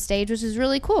people on stage, which is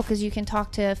really cool because you can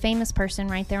talk to a famous person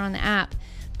right there on the app.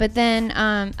 But then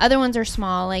other ones are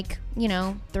small, like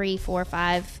 3, 4,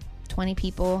 5, 20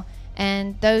 people,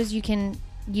 and those you can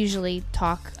usually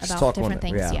talk about different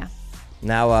things. Yeah.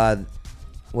 Now,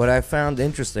 what I found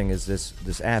interesting is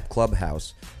this app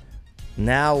Clubhouse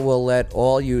now will let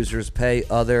all users pay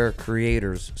other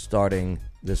creators starting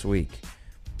this week.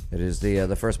 It is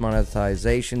the first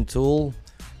monetization tool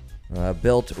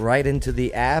built right into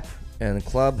the app, and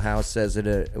Clubhouse says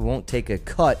it won't take a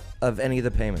cut of any of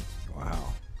the payments.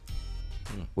 Wow.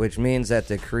 Which means that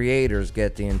the creators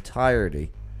get the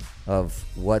entirety of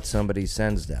what somebody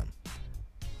sends them.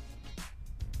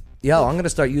 Yo, I'm going to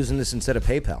start using this instead of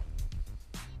PayPal.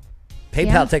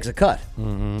 PayPal takes a cut.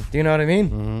 Mm-hmm. Do you know what I mean?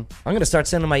 Mm-hmm. I'm going to start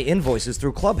sending my invoices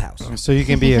through Clubhouse. So you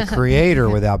can be a creator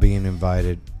without being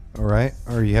invited, all right?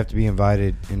 Or you have to be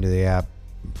invited into the app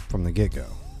from the get-go.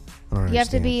 You have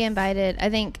to be invited. I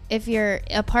think if you're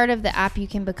a part of the app, you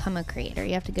can become a creator.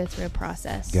 You have to go through a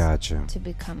process. Gotcha. To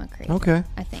become a creator. Okay.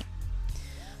 I think.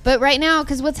 But right now,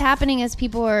 because what's happening is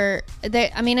people are,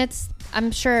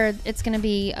 I'm sure it's going to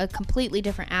be a completely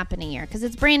different app in a year because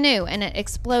it's brand new and it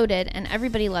exploded and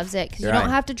everybody loves it because you don't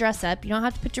have to dress up. You don't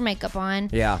have to put your makeup on.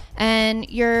 Yeah. And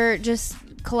you're just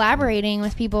collaborating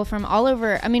with people from all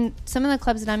over. I mean, some of the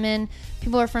clubs that I'm in,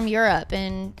 people are from Europe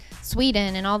and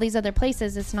Sweden and all these other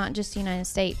places. It's not just the United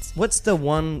States. What's the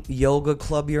one yoga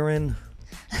club you're in?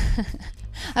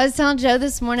 I was telling Joe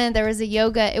this morning there was a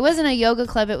yoga. It wasn't a yoga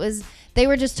club. They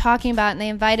were just talking about it, and they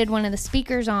invited one of the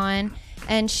speakers on,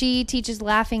 and she teaches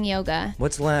laughing yoga.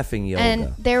 What's laughing yoga?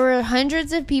 And there were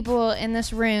hundreds of people in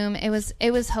this room. It was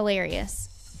hilarious.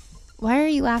 Why are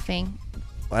you laughing?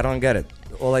 I don't get it.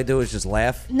 All I do is just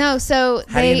laugh. No, so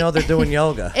how do you know they're doing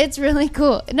yoga? It's really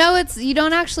cool. No, you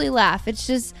don't actually laugh. It's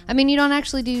just, you don't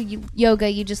actually do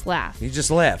yoga. You just laugh. You just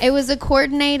laugh. It was a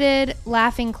coordinated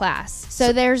laughing class.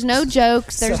 So there's no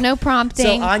jokes. There's no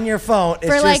prompting. So on your phone, it's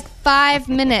for like 5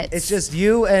 minutes. It's just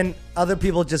you and other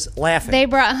people just laughing. They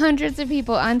brought hundreds of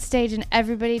people on stage and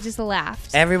everybody just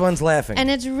laughed. Everyone's laughing. And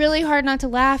it's really hard not to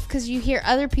laugh because you hear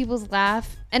other people's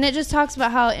laugh. And it just talks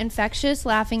about how infectious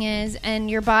laughing is,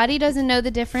 and your body doesn't know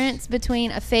the difference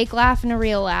between a fake laugh and a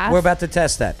real laugh. We're about to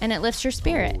test that. And it lifts your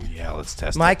spirit. Oh, yeah, let's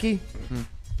test Mikey,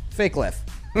 fake laugh.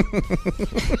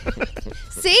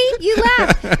 See? You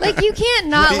laugh. Like, you can't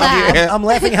not laugh. Yeah. I'm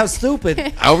laughing how stupid.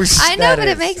 I know, but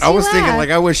it makes you I was laugh. thinking,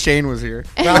 like, I wish Shane was here.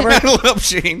 Robert? I love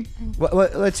Shane.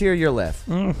 Let's hear your laugh.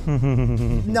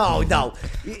 No.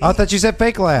 I thought you said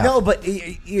fake laugh. No, but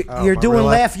you're doing real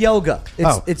laugh yoga.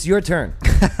 It's your turn.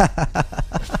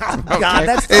 God,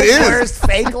 that's the worst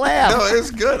fake laugh. No,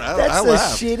 it's good. That's I a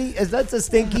laugh. shitty. That's a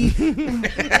stinky.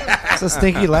 It's a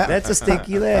stinky laugh. That's a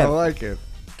stinky laugh. I like it.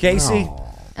 Casey.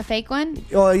 A fake one?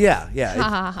 Oh yeah.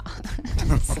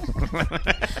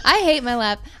 I hate my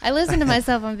laugh. I listen to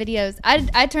myself on videos.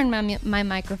 I turned my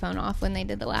microphone off when they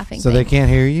did the laughing So thing. they can't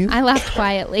hear you? I laughed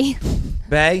quietly.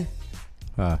 Bay.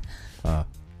 I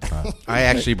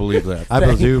actually believe that. I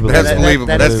do believe That's that. believable.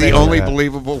 That That's is the only that.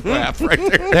 believable laugh right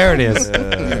there. There it is.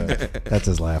 That's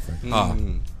his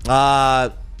laughing.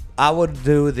 I would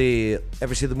do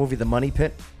ever see the movie The Money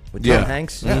Pit with Tom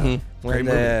Hanks? Yeah. Mm-hmm. When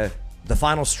the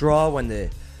final straw, when the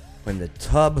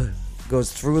tub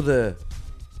goes through the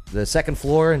second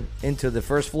floor and into the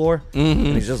first floor, and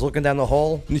he's just looking down the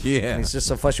hole. Yeah. And he's just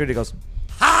so frustrated. He goes,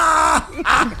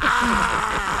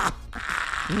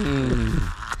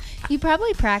 You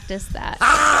probably practiced that.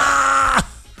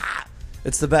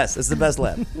 It's the best. It's the best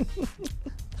laugh.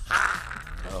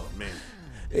 Oh, man.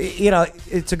 You know,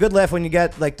 it's a good laugh when you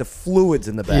get like the fluids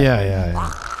in the back. Yeah.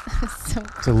 So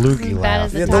It's a loogie laugh. bad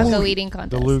as a taco eating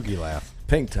contest. The loogie laugh.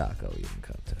 Pink taco eating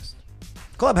contest.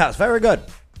 Clubhouse, very good.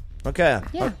 Okay.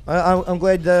 Yeah. I'm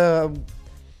glad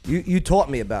You taught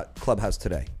me about Clubhouse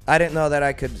today. I didn't know that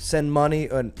I could send money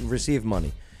and receive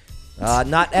money.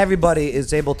 Not everybody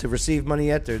is able to receive money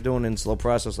yet. They're doing it in slow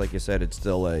process. Like you said, it's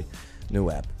still a new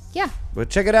app. Yeah. But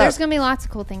check it out. There's going to be lots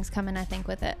of cool things coming, I think,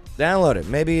 with it. Download it.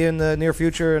 Maybe in the near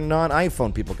future,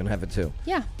 non-iPhone people can have it too.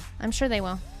 Yeah, I'm sure they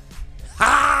will.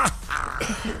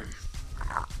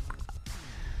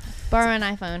 Borrow an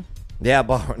iPhone. Yeah,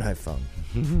 borrow an iPhone.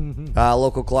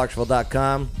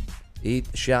 LocalClarksville.com. Eat,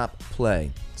 shop,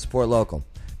 play. Support local.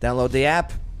 Download the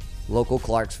app. Local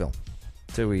Clarksville.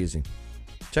 Too easy.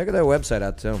 Check their website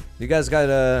out too. You guys got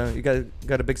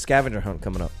a big scavenger hunt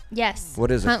coming up. Yes.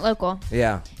 What is it? Hunt Local.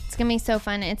 Yeah. It's gonna be so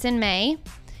fun. It's in May,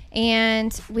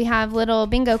 and we have little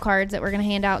bingo cards that we're gonna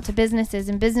hand out to businesses,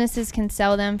 and businesses can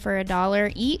sell them for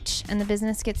 $1 each, and the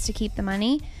business gets to keep the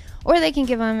money, or they can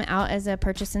give them out as a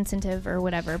purchase incentive or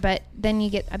whatever. But then you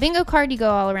get a bingo card. You go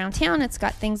all around town. It's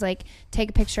got things like take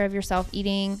a picture of yourself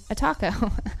eating a taco,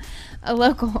 a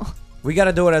local. We got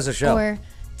to do it as a show. Or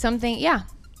something. Yeah.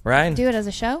 Right? Do it as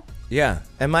a show? Yeah.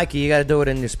 And Mikey, you got to do it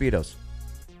in your Speedos.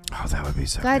 Oh, that would be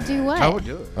so Gotta do what? I would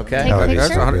do it. Okay. Take a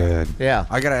picture? Good. Yeah.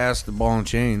 I gotta ask the ball and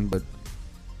chain, but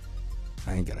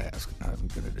I ain't gonna ask. I'm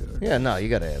gonna do it. Yeah, no, you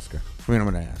got to ask her. I mean, I'm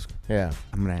gonna ask. Yeah.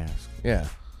 I'm gonna ask. Yeah.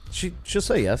 She'll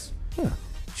say yes. Yeah.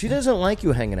 She doesn't like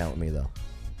you hanging out with me, though.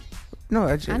 No,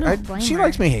 I don't blame she her.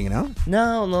 likes me hanging out.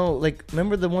 No. Like,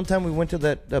 remember the one time we went to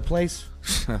that place?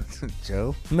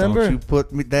 Joe, Remember? Don't you put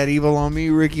that evil on me,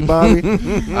 Ricky Bobby.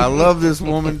 I love this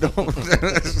woman. Don't.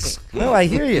 No, I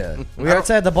hear you. We were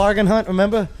outside the bargain hunt,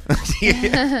 remember?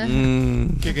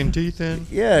 Kicking teeth in.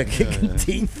 Yeah, kicking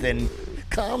teeth and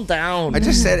calm down. I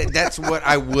just said it. That's what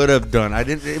I would have done. I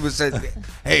didn't. It was said,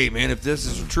 hey man, if this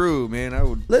is true, man, I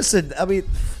would. Listen, I mean,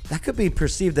 that could be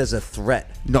perceived as a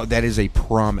threat. No, that is a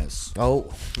promise.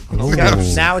 Oh.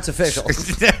 Now it's official.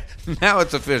 Now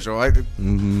it's official. I don't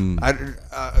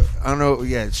know.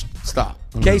 Yeah, stop.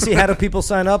 Casey, how do people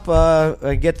sign up?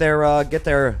 Get their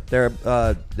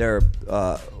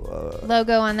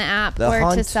logo on the app The or to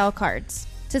hunt. sell cards.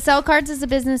 To sell cards as a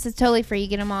business is totally free. You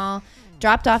get them all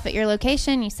dropped off at your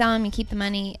location. You sell them, you keep the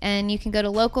money, and you can go to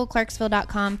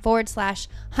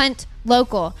localclarksville.com/hunt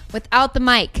local without the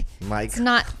mic. Mike. It's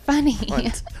not funny.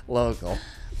 Hunt local.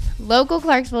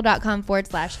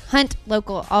 localclarksville.com/hunt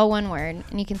local, all one word,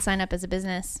 and you can sign up as a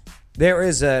business. There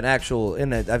is an actual,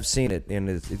 I've seen it, and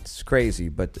it's crazy,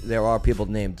 but there are people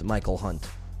named Michael Hunt.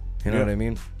 You know Yeah. what I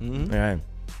mean? Mm-hmm. All right.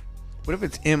 What if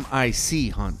it's M-I-C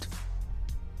Hunt?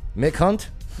 Mick Hunt?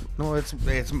 No, it's a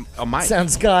mic.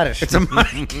 Sounds Scottish. It's a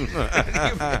mic.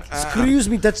 Excuse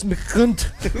me, that's Mick Hunt.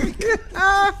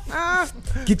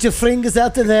 Get your fingers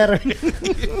out of there.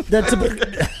 That's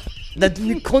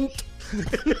Mick Hunt.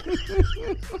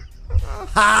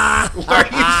 Why are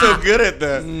you so good at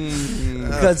that?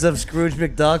 Because of Scrooge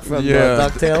McDuck from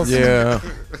DuckTales? Yeah.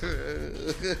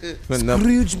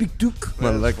 Scrooge McDuck. My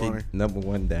lucky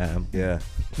 #1 dime. Yeah.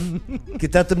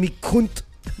 Get out of me, cunt.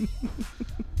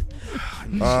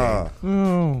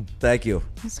 Thank you.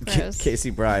 That's gross. Casey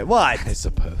Bryant. What? I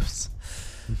suppose.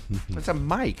 That's a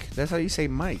mic. That's how you say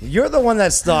mic. You're the one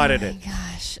that started it.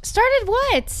 Gosh. Started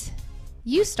what?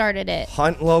 You started it.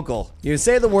 Hunt local. You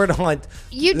say the word hunt.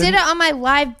 You did it on my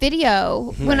live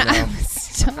video when I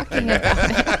was talking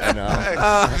about it. I know.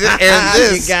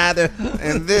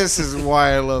 And this is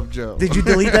why I love Joe. Did you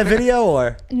delete that video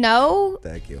or? No.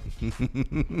 Thank you.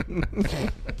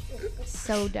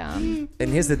 So dumb. And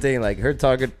here's the thing, like her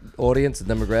target audience, the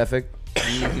demographic,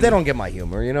 they don't get my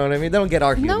humor. You know what I mean? They don't get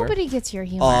our humor. Nobody gets your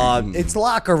humor. It's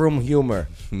locker room humor.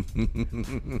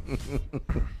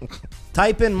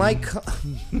 Type in Michael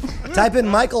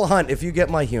Hunt if you get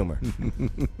my humor.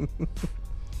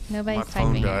 Nobody's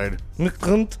phone typing it. died.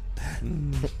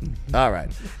 All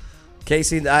right,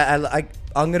 Casey,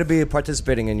 I'm gonna be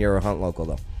participating in your Hunt Local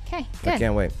though. Okay, good. I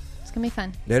can't wait. It's going to be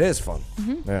fun. It is fun.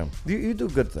 Mhm. Yeah, you do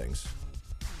good things.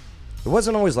 It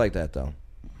wasn't always like that though.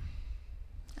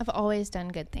 I've always done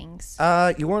good things.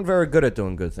 You weren't very good at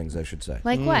doing good things, I should say.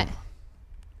 Like what?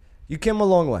 You came a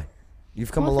long way.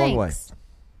 You've come Well, a long thanks. way.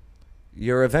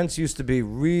 Your events used to be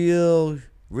real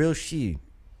she.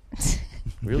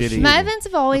 Real she. My events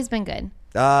have always been good.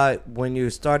 When you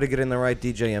started getting the right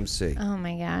DJ MC. Oh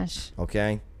my gosh.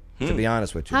 Okay? To be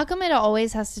honest with you. How come it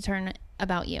always has to turn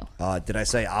about you? Did I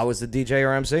say I was the DJ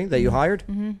or MC that you hired?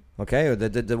 Mhm. Okay, or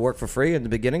did the work for free in the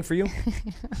beginning for you?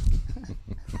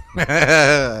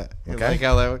 Okay. Like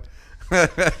how that would.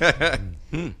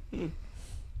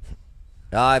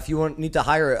 If you need to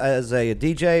hire as a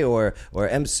DJ or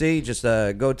MC, just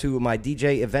go to my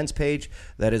DJ events page.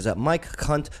 That is at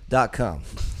MikeHunt.com.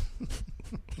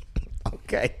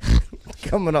 Okay.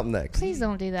 Coming up next. Please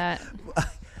don't do that.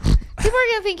 People People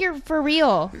are gonna think you're for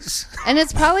real, and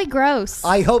it's probably gross.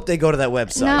 I hope they go to that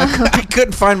website. No. I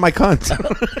couldn't find my cunt.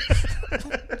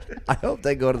 I hope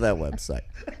they go to that website.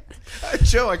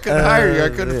 Joe, I couldn't hire you. I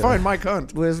couldn't find my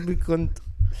cunt. Where's my cunt?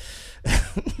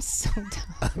 So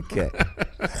dumb. Okay.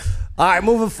 All right,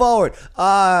 moving forward.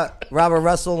 Robert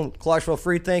Russell, Clarksville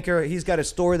Freethinker. He's got a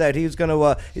story that he's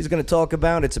gonna talk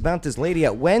about. It's about this lady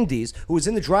at Wendy's who was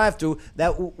in the drive-thru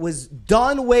that was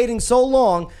done waiting so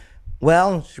long.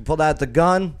 Well, she pulled out the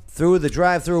gun through the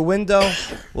drive-thru window.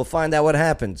 We'll find out what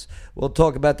happens. We'll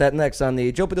talk about that next on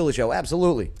the Joe Padula Show.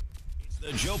 Absolutely. It's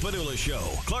the Joe Padula Show,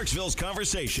 Clarksville's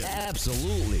conversation.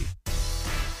 Absolutely.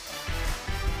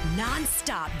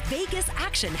 Non-stop Vegas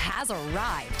action has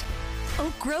arrived.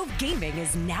 Oak Grove Gaming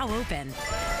is now open.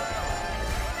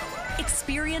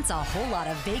 Experience a whole lot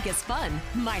of Vegas fun,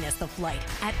 minus the flight,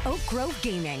 at Oak Grove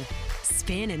Gaming.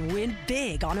 Spin and win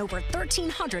big on over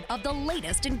 1,300 of the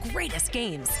latest and greatest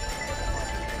games.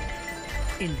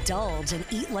 Indulge and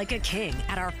eat like a king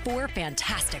at our 4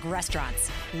 fantastic restaurants.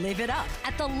 Live it up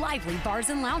at the lively bars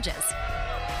and lounges.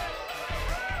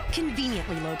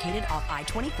 Conveniently located off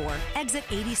I-24, exit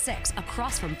 86,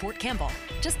 across from Fort Campbell.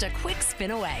 Just a quick spin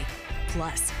away.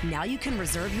 Plus, now you can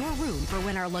reserve your room for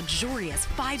when our luxurious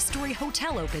 5-story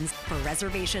hotel opens. For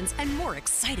reservations and more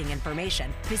exciting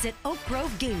information, visit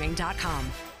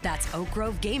oakgrovegaming.com. That's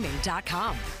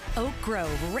oakgrovegaming.com. Oak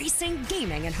Grove Racing,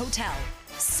 Gaming, and Hotel.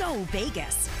 So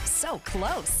Vegas, so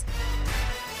close.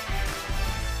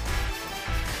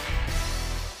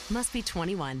 Must be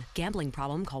 21. Gambling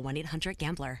problem? Call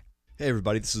 1-800-GAMBLER. Hey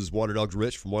everybody, this is Water Dogs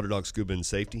Rich from Water Dog Scuba and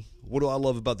Safety. What do I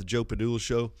love about the Joe Padula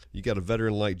Show? You got a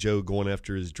veteran like Joe going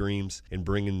after his dreams and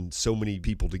bringing so many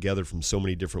people together from so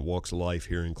many different walks of life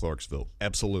here in Clarksville.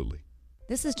 Absolutely.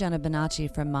 This is Jenna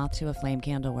Bonacci from Moth to a Flame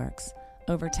Candleworks.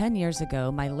 Over 10 years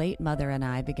ago, my late mother and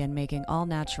I began making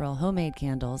all-natural homemade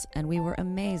candles, and we were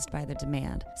amazed by the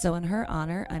demand. So in her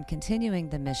honor, I'm continuing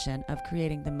the mission of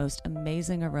creating the most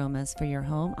amazing aromas for your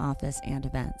home, office, and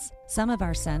events. Some of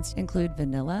our scents include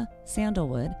vanilla,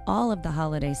 sandalwood, all of the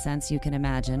holiday scents you can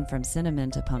imagine from cinnamon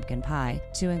to pumpkin pie,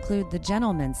 to include the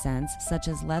gentleman scents such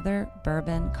as leather,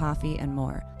 bourbon, coffee, and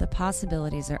more. The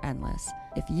possibilities are endless.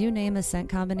 If you name a scent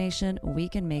combination, we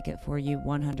can make it for you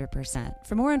 100%.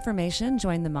 For more information,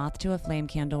 join the Moth to a Flame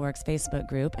Candleworks Facebook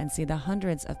group and see the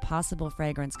hundreds of possible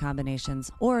fragrance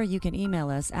combinations, or you can email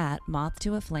us at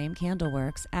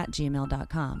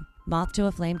mothtoaflamecandleworks@gmail.com. Moth to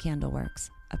a Flame Candleworks,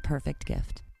 a perfect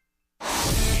gift.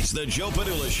 It's the Joe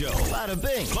Padula Show. Bada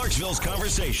bing. Clarksville's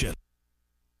conversation.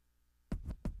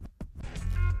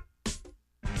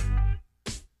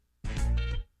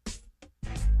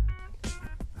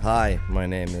 Hi, my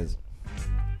name is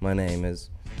You're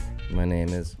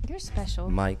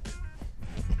special. Mike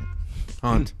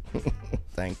Hunt.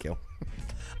 Thank you.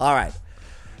 All right.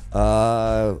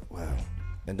 Wow.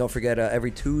 And don't forget,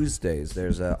 every Tuesdays,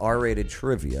 there's R-rated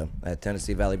trivia at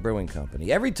Tennessee Valley Brewing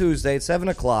Company. Every Tuesday at 7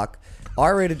 o'clock,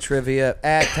 R-rated trivia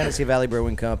at Tennessee Valley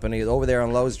Brewing Company over there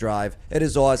on Lowe's Drive. It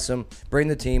is awesome. Bring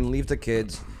the team, leave the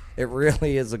kids. It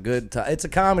really is a good time. It's a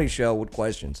comedy show with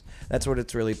questions. That's what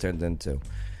it's really turned into.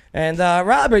 And,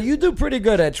 Robert, you do pretty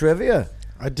good at trivia.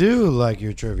 I do like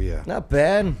your trivia. Not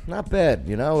bad. Not bad.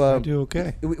 You know, I do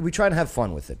okay. We try to have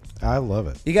fun with it. I love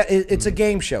it. You got it's a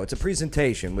game show. It's a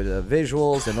presentation with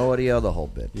visuals and audio, the whole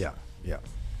bit. Yeah, yeah.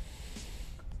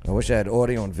 I wish I had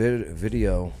audio and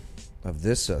video of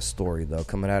this story though,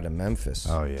 coming out of Memphis.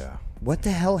 Oh yeah. What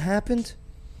the hell happened?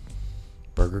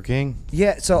 Burger King.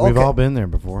 Yeah. So we've all been there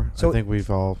before. So I think we've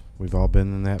all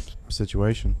been in that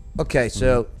situation. Okay,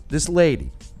 so this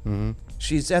lady,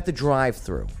 she's at the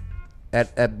drive-thru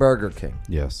at Burger King.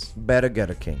 Yes. Better get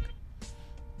a king.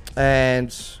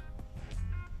 And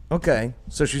okay,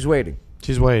 so she's waiting.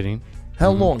 She's waiting.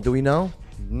 How long? Do we know?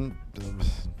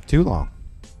 Too long.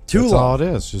 That's all it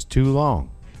is. Just too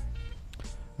long.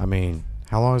 I mean,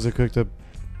 how long does it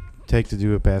take to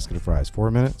do a basket of fries?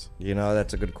 4 minutes? You know,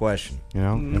 that's a good question. You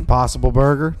know, Impossible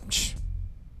Burger?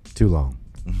 Too long.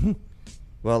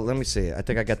 Well, let me see. I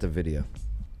think I got the video.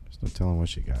 There's no telling what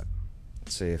she got.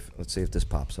 Let's see if this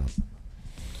pops up.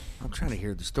 I'm trying to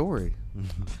hear the story.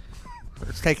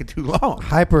 It's taking too long.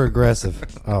 Hyper aggressive.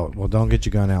 Oh, well, don't get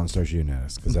your gun out and start shooting at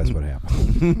us, because that's what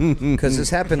happened. Because this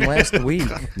happened last week.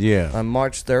 Yeah. On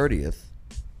March 30th.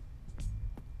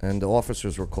 And the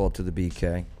officers were called to the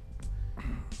BK.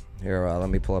 Here, let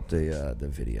me pull up the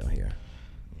video here.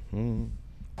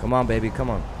 Come on, baby, come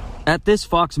on. At this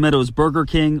Fox Meadows Burger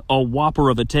King, a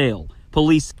whopper of a tale.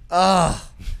 Police.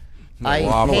 I hate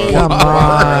Come on. Come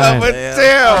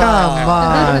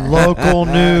on. Local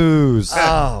news.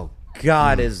 Oh,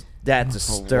 God, is that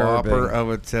disturbing. Whopper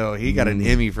of a tail. He got an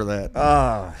Emmy for that.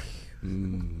 Oh,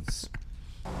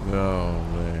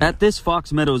 man. At this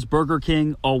Fox Meadows Burger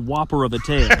King, a whopper of a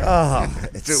tail. Oh,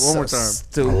 it's Do it one more time.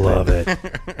 stupid. I love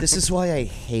it. This is why I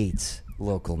hate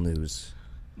local news.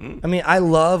 I mean, I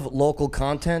love local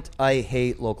content. I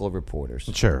hate local reporters.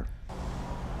 Sure.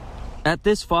 At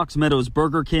this Fox Meadows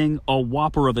Burger King, a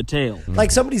whopper of a tail.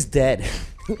 Like somebody's dead.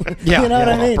 Yeah, you know what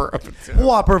I mean?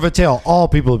 Whopper of a tail. All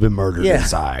people have been murdered Yeah.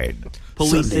 inside.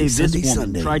 Police Sunday, say this Sunday, woman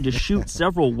Sunday. tried to shoot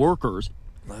several workers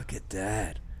Look at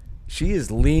that. She is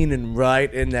leaning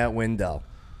right in that window.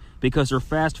 because her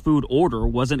fast food order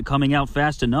wasn't coming out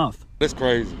fast enough. That's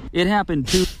crazy. It happened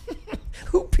too.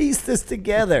 Who pieced this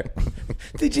together?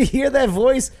 Did you hear that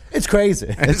voice? It's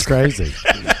crazy. It's crazy.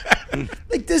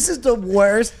 Like, this is the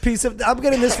worst piece of... I'm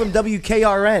getting this from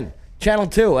WKRN, Channel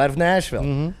 2 out of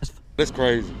Nashville. That's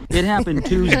crazy. It happened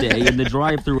Tuesday in the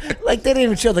drive-thru. Like, they didn't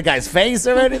even show the guy's face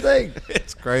or anything.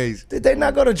 It's crazy. Did they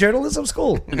not go to journalism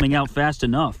school? Coming out fast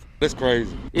enough. That's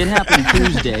crazy. It happened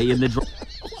Tuesday in the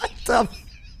The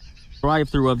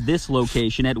drive-thru of this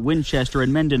location at Winchester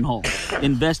and Mendenhall.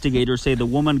 Investigators say the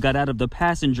woman got out of the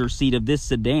passenger seat of this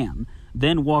sedan,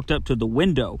 then walked up to the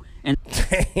window and...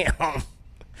 Damn.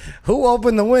 Who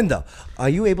opened the window? Are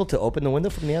you able to open the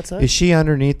window from the outside? Is she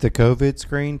underneath the COVID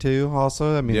screen too?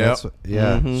 Also, I mean, Yep. that's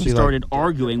yeah. She started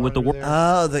arguing with the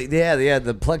Oh, the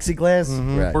plexiglass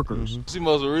Right. workers. She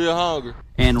must be real hungry.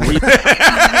 And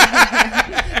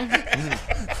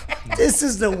This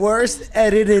is the worst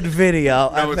edited video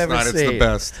I've it's ever not. seen. It's the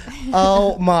best.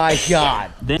 Oh my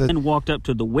God! then walked up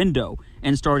to the window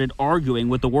and started arguing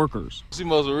with the workers She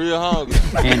must be real hungry.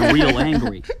 and real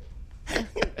angry.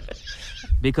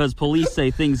 Because police say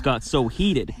things got so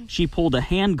heated, she pulled a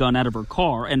handgun out of her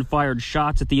car and fired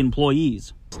shots at the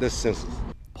employees. That's senseless.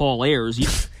 Paul Ayers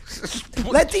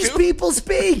Let these people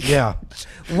speak. Yeah.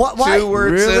 What? Why? 2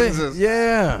 word sentences.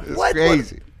 Yeah. It's What?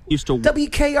 crazy. used to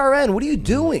WKRN. What are you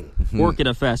doing? work at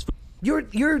a fast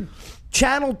You're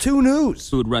Channel 2 News.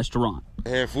 food restaurant.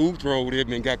 Had food thrown with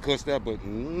him and got cussed out, but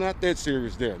not that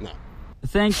serious there. No.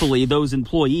 Thankfully, those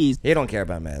employees He don't care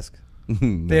about masks. You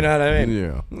know what I mean?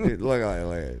 Yeah. Look at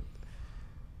it.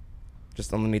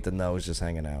 Just underneath the nose, just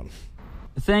hanging out.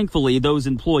 Thankfully, those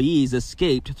employees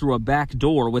escaped through a back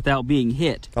door without being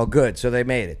hit. Oh, good. So they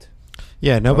made it.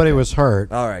 Yeah, nobody was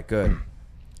hurt. All right, good.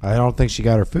 I don't think she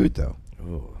got her food though.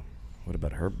 Ooh, what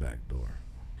about her back door?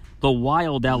 The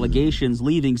wild allegations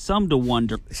leaving some to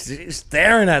wonder She's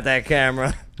staring at that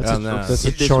camera. That's, that's a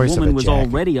if this choice woman of a was jacket.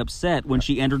 already upset when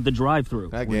she entered the drive-thru.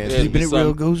 I guess. Keeping it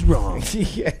real goes wrong.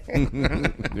 Yeah.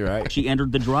 You're right. She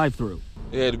entered the drive-thru.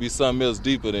 It had to be something else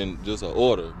deeper than just an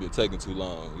order. Been taking too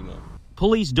long, you know.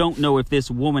 Police don't know if this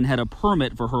woman had a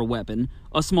permit for her weapon,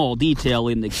 a small detail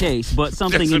in the case, but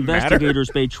something Doesn't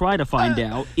investigators may try to find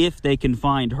out if they can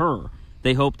find her.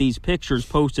 They hope these pictures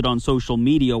posted on social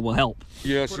media will help.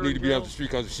 Yeah, she need to be off the street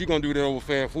because if she gonna do that over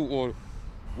fast food order,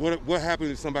 what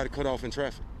happens if somebody cut off in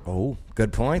traffic? Oh,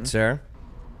 good point, sir.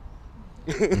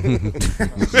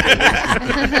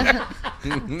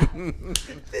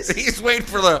 He's waiting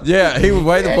for the. Yeah, he was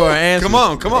waiting for an answer. Come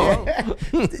on, come on.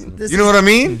 This You know what I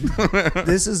mean?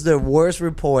 This is the worst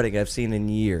reporting I've seen in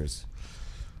years.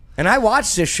 And I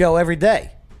watch this show every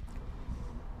day.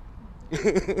 You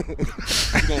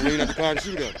gonna lean up the car and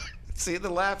shoot at her. See, the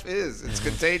laugh it's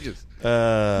contagious.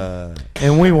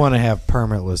 And we want to have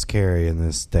permitless carry in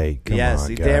this state. Come Yes, on,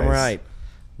 you're guys. damn right.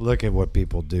 Look at what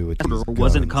people do with these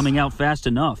Wasn't guns. coming out fast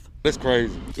enough. That's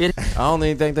crazy. It I don't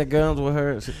even think that guns were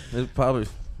hers. It's probably.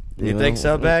 You think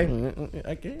so, babe?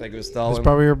 I guess. Think it was It's stolen?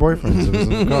 probably your boyfriend's. It was in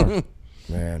the car.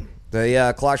 Man.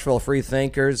 The Clarksville Free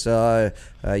Thinkers,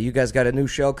 you guys got a new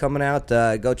show coming out.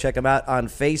 Go check them out on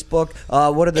Facebook.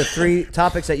 What are the 3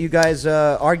 topics that you guys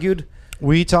argued?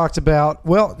 We talked about,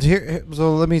 well, here.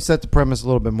 So let me set the premise a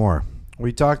little bit more.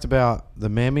 We talked about the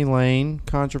Mammy Lane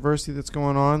controversy that's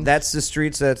going on. That's the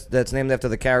streets that's named after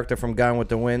the character from Gone with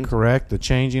the Wind. Correct. The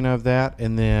changing of that,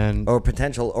 and then Or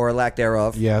potential or lack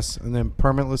thereof. yes, and then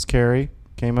permitless carry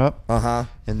came up. Uh-huh.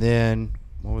 And then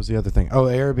what was the other thing? Oh,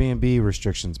 Airbnb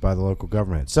restrictions by the local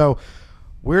government. So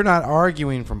we're not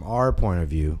arguing from our point of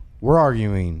view. We're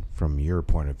arguing from your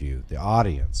point of view, the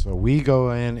audience. So we go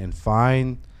in and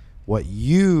find what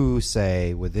you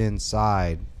say within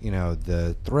inside,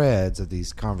 the threads of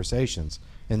these conversations,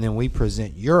 and then we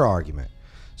present your argument.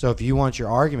 So if you want your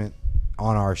argument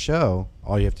on our show,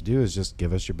 all you have to do is just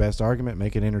give us your best argument,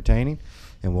 make it entertaining,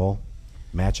 and we'll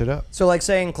match it up. So, like,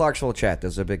 say in Clarksville chat,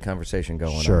 there's a big conversation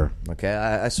going on. Sure. Okay,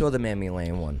 I saw the Mammy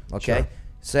Lane one. Okay, Sure.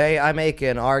 Say I make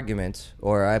an argument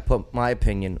or I put my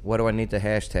opinion. What do I need to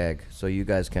hashtag so you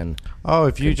guys can? Oh,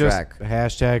 if you just track?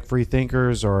 hashtag Free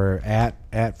Thinkers or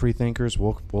at Free Thinkers,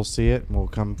 we'll see it and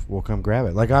we'll come grab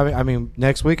it. Like I mean,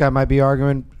 next week I might be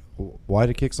arguing why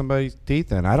to kick somebody's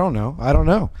teeth in. I don't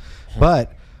know,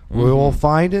 but we will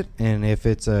find it, and if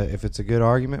it's a good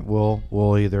argument,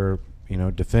 we'll either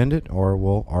defend it or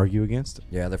we'll argue against it.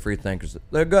 Yeah, the Free Thinkers.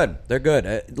 They're good.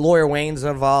 Lawyer Wayne's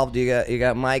involved. You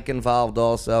got Mike involved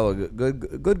also. A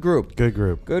good group. Good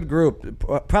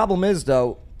group. Problem is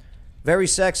though, very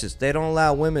sexist. They don't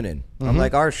allow women in.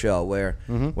 Unlike our show where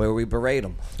we berate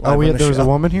them. Oh, there was a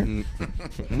woman here.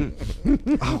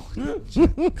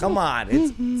 Come on,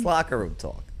 it's locker room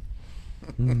talk.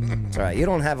 That's right. You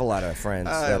don't have a lot of friends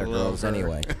that are girls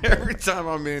anyway. Every time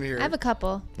I'm in here, I have a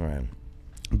couple. All right.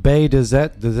 Bae, does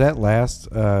that last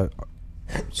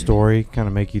story kind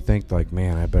of make you think like,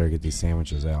 man, I better get these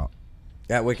sandwiches out?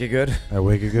 That wicked good? That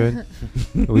wicked good?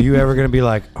 Were you ever going to be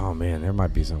like, oh, man, there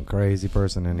might be some crazy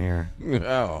person in here?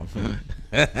 Oh.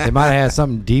 They might have had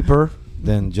something deeper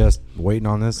than just waiting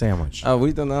on this sandwich. Oh,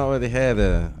 we done already had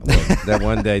that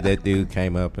one day that dude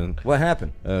came up and... What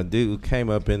happened? Dude came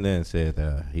up in there and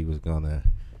said he was going to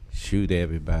shoot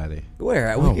everybody.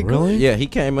 Where? Really? Yeah, he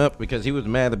came up because he was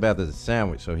mad about the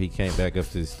sandwich, so he came back up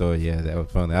to the store. Yeah, that was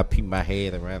funny. I peeked my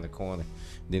head around the corner,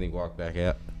 then he walked back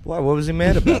out. Why? What was he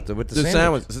mad about with the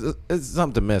sandwich? It's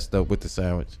something messed up with the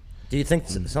sandwich. Do you think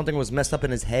something was messed up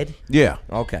in his head? Yeah.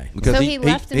 Okay. Because so he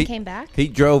left and came back? He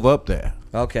drove up there.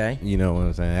 Okay. You know what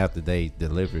I'm saying? After they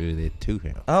delivered it to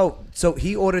him. Oh, so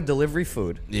he ordered delivery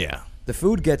food. Yeah. The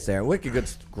food gets there. Wicked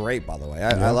Good's great, by the way.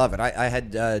 I love it. I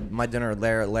had my dinner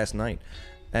there last night.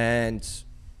 And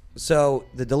so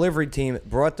the delivery team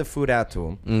brought the food out to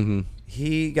him. Mm-hmm.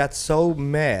 He got so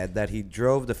mad that he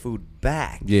drove the food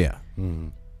back. Yeah. Mm-hmm.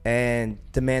 And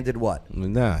demanded what?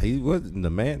 Nah, he wasn't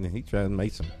demanding. He tried to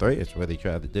make some threats. What he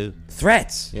tried to do.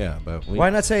 Threats? Yeah, but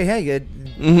why not say, hey,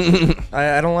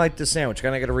 I don't like this sandwich.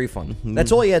 Can I get a refund?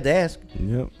 That's all you had to ask.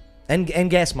 Yep. And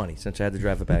gas money, since I had to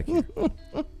drive it back here.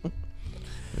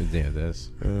 Yeah,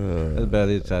 that's about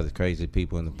it. Besides the crazy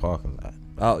people in the parking lot.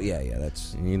 Oh, yeah,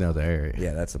 that's... You know the area.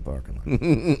 Yeah, that's the parking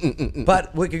lot.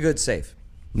 But Wicked Good safe.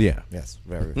 Yeah. Yes,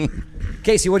 very.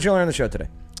 Casey, what'd you learn on the show today?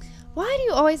 Why do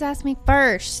you always ask me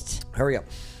first? Hurry up.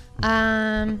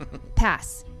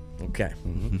 Pass. Okay.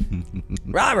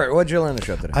 Robert, what'd you learn on the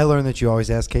show today? I learned that you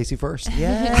always ask Casey first.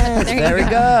 Yes, very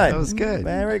good. That was good.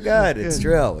 Very good. It's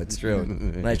true. It's true.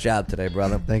 Nice job today,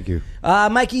 brother. Thank you.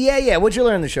 Mikey, yeah. What'd you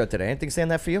learn on the show today? Anything stand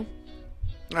out for you?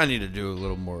 I need to do a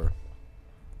little more.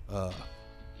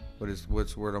 What's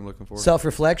the word I'm looking for?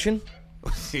 Self-reflection.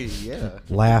 Yeah.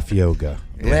 Laugh yoga.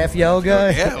 Laugh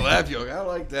yoga. Yeah, laugh yoga. I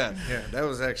like that. Yeah, that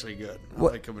was actually good. I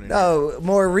like coming in. Oh,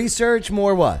 more research,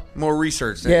 more what? More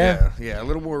research. Yeah. Yeah, a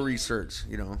little more research.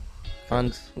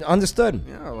 Understood.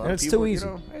 Yeah, a lot and of it's people, too easy.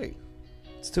 Hey.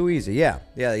 It's too easy. Yeah.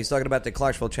 He's talking about the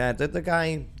Clarksville chant. The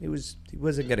guy, he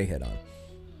wasn't getting hit on.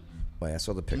 Well, I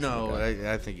saw the picture. No,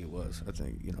 I think he was. I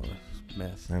think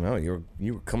meth. I know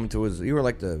you were coming to his. You were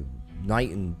like the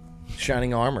knight in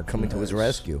shining armor coming to his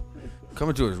rescue.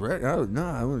 Coming to his rescue? No,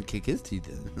 I want to kick his teeth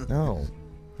in. No,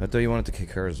 I thought you wanted to kick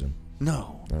hers in.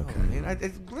 No. Okay. No,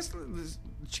 man. Let's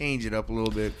change it up a little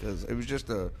bit because it was just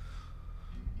a.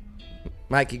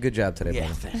 Mikey, good job today, Yeah,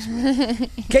 brother. thanks, man.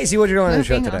 Casey, what you doing on the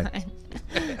show today?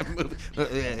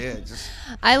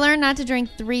 I learned not to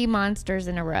drink 3 Monsters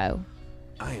in a row.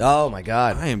 Oh my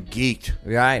God! I am geeked.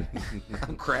 Right.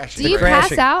 I'm crashing. Do you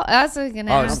pass out? That's what I'm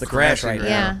gonna ask. It's the crash right now.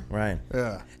 Yeah. Right.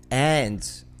 Yeah. And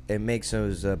it makes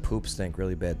those poops stink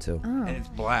really bad too. Oh. And it's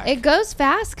black. It goes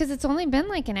fast because it's only been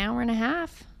like an hour and a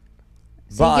half.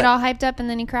 So But- you get all hyped up and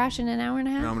then you crash in an hour and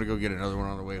a half? Now I'm going to go get another one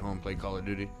on the way home, play Call of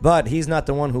Duty. But he's not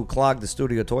the one who clogged the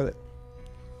studio toilet.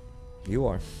 You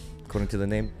are, according to the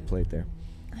nameplate there.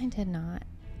 I did not.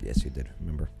 Yes, you did.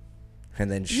 Remember?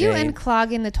 And then Shane. You and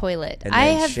clogging the toilet. And I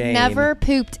then have Shane- never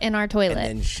pooped in our toilet.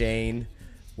 And then Shane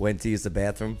went to use the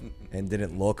bathroom and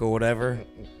didn't look or whatever.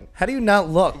 How do you not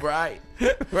look? Right.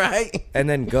 Right. And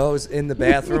then goes in the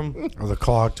bathroom. Or the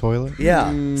clogged toilet.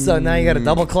 Yeah. So now you got a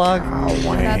double clog.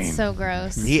 That's so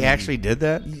gross. He actually did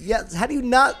that? Yes. How do you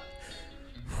not?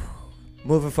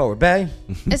 Moving forward, Bay.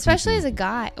 Especially as a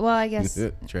guy. Well, I guess.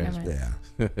 Trash. never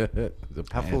mind. Yeah.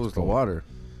 How full was the water?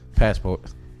 Passport.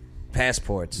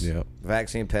 Passports. Yep.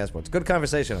 Vaccine passports. Good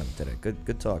conversation on it today.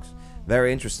 Good talks.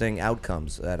 Very interesting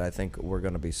outcomes that I think we're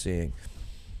going to be seeing.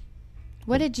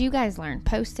 What did you guys learn?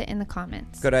 Post it in the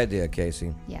comments. Good idea,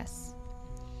 Casey. Yes.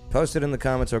 Post it in the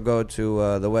comments or go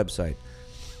to the website.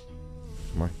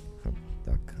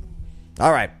 Markham.com.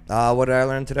 All right. What did I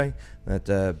learn today?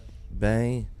 That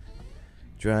Bay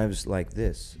drives like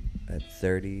this at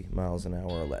 30 miles an hour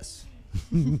or less.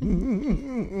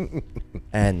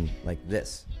 And like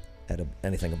this at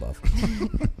anything above.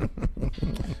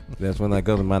 That's when I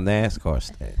go to my NASCAR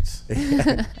stats.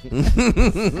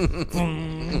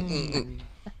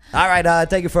 All right,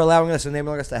 thank you for allowing us and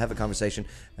enabling us to have a conversation,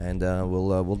 and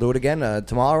we'll do it again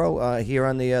tomorrow here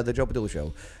on the Joe Padula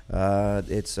Show.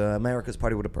 It's America's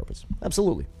Party with a Purpose.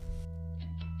 Absolutely.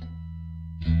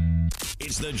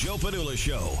 It's the Joe Padula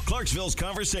Show, Clarksville's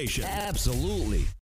conversation. Absolutely.